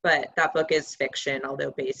 But that book is fiction,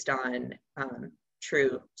 although based on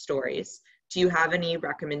true stories. Do you have any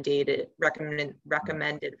recommended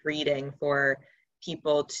reading for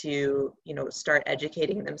people to, start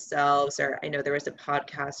educating themselves? Or I know there was a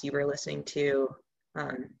podcast you were listening to.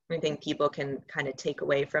 I think people can kind of take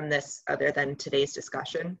away from this other than today's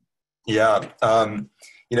discussion. Yeah,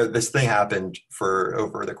 this thing happened for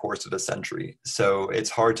over the course of a century. So it's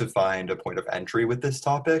hard to find a point of entry with this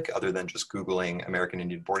topic other than just Googling American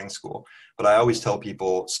Indian boarding school. But I always tell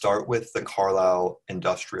people, start with the Carlisle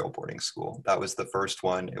Industrial Boarding School. That was the first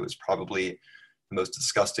one. It was probably the most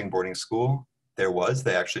disgusting boarding school there was.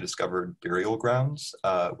 They actually discovered burial grounds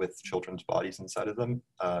with children's bodies inside of them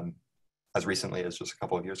as recently as just a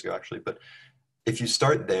couple of years ago, actually. But if you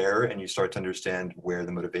start there and you start to understand where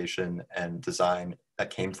the motivation and design that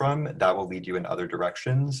came from, that will lead you in other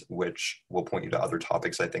directions, which will point you to other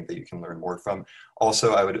topics I think that you can learn more from.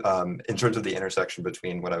 Also, I would, in terms of the intersection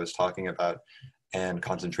between what I was talking about and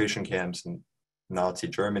concentration camps in Nazi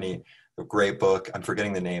Germany, a great book, I'm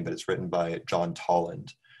forgetting the name, but it's written by John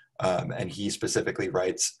Tolland. And he specifically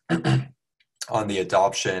writes on the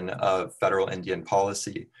adoption of federal Indian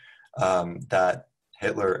policy that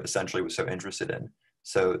Hitler essentially was so interested in.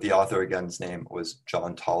 So the author again's name was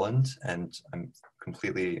John Tolland, and I'm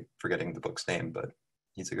completely forgetting the book's name, but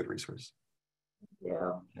he's a good resource. Thank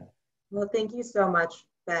you. Yeah. Well, thank you so much,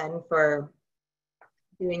 Ben, for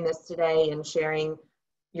doing this today and sharing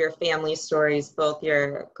your family stories, both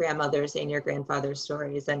your grandmother's and your grandfather's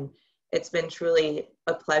stories. And it's been truly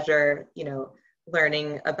a pleasure,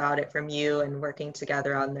 learning about it from you and working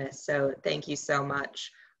together on this. So thank you so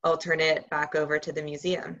much. I'll turn it back over to the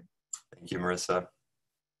museum. Thank you, Marissa.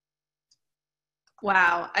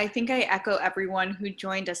 Wow, I think I echo everyone who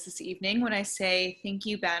joined us this evening when I say thank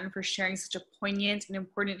you, Ben, for sharing such a poignant and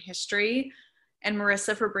important history, and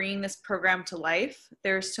Marissa for bringing this program to life.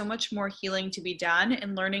 There's so much more healing to be done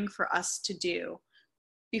and learning for us to do.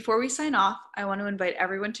 Before we sign off, I want to invite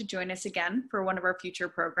everyone to join us again for one of our future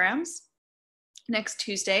programs. Next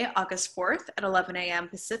Tuesday, August 4th at 11 a.m.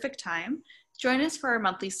 Pacific Time, join us for our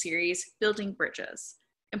monthly series, Building Bridges,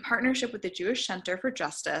 in partnership with the Jewish Center for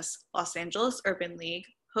Justice, Los Angeles Urban League,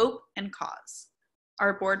 Hope and Cause.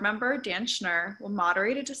 Our board member, Dan Schnur, will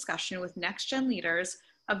moderate a discussion with next-gen leaders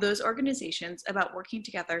of those organizations about working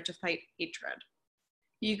together to fight hatred.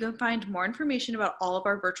 You can find more information about all of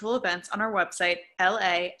our virtual events on our website,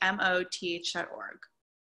 lamoth.org.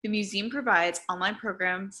 The museum provides online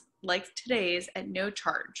programs like today's at no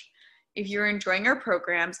charge. If you're enjoying our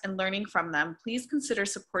programs and learning from them, please consider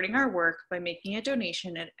supporting our work by making a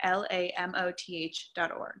donation at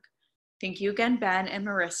lamoth.org. Thank you again, Ben and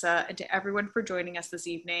Marissa, and to everyone for joining us this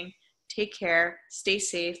evening. Take care, stay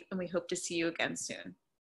safe, and we hope to see you again soon.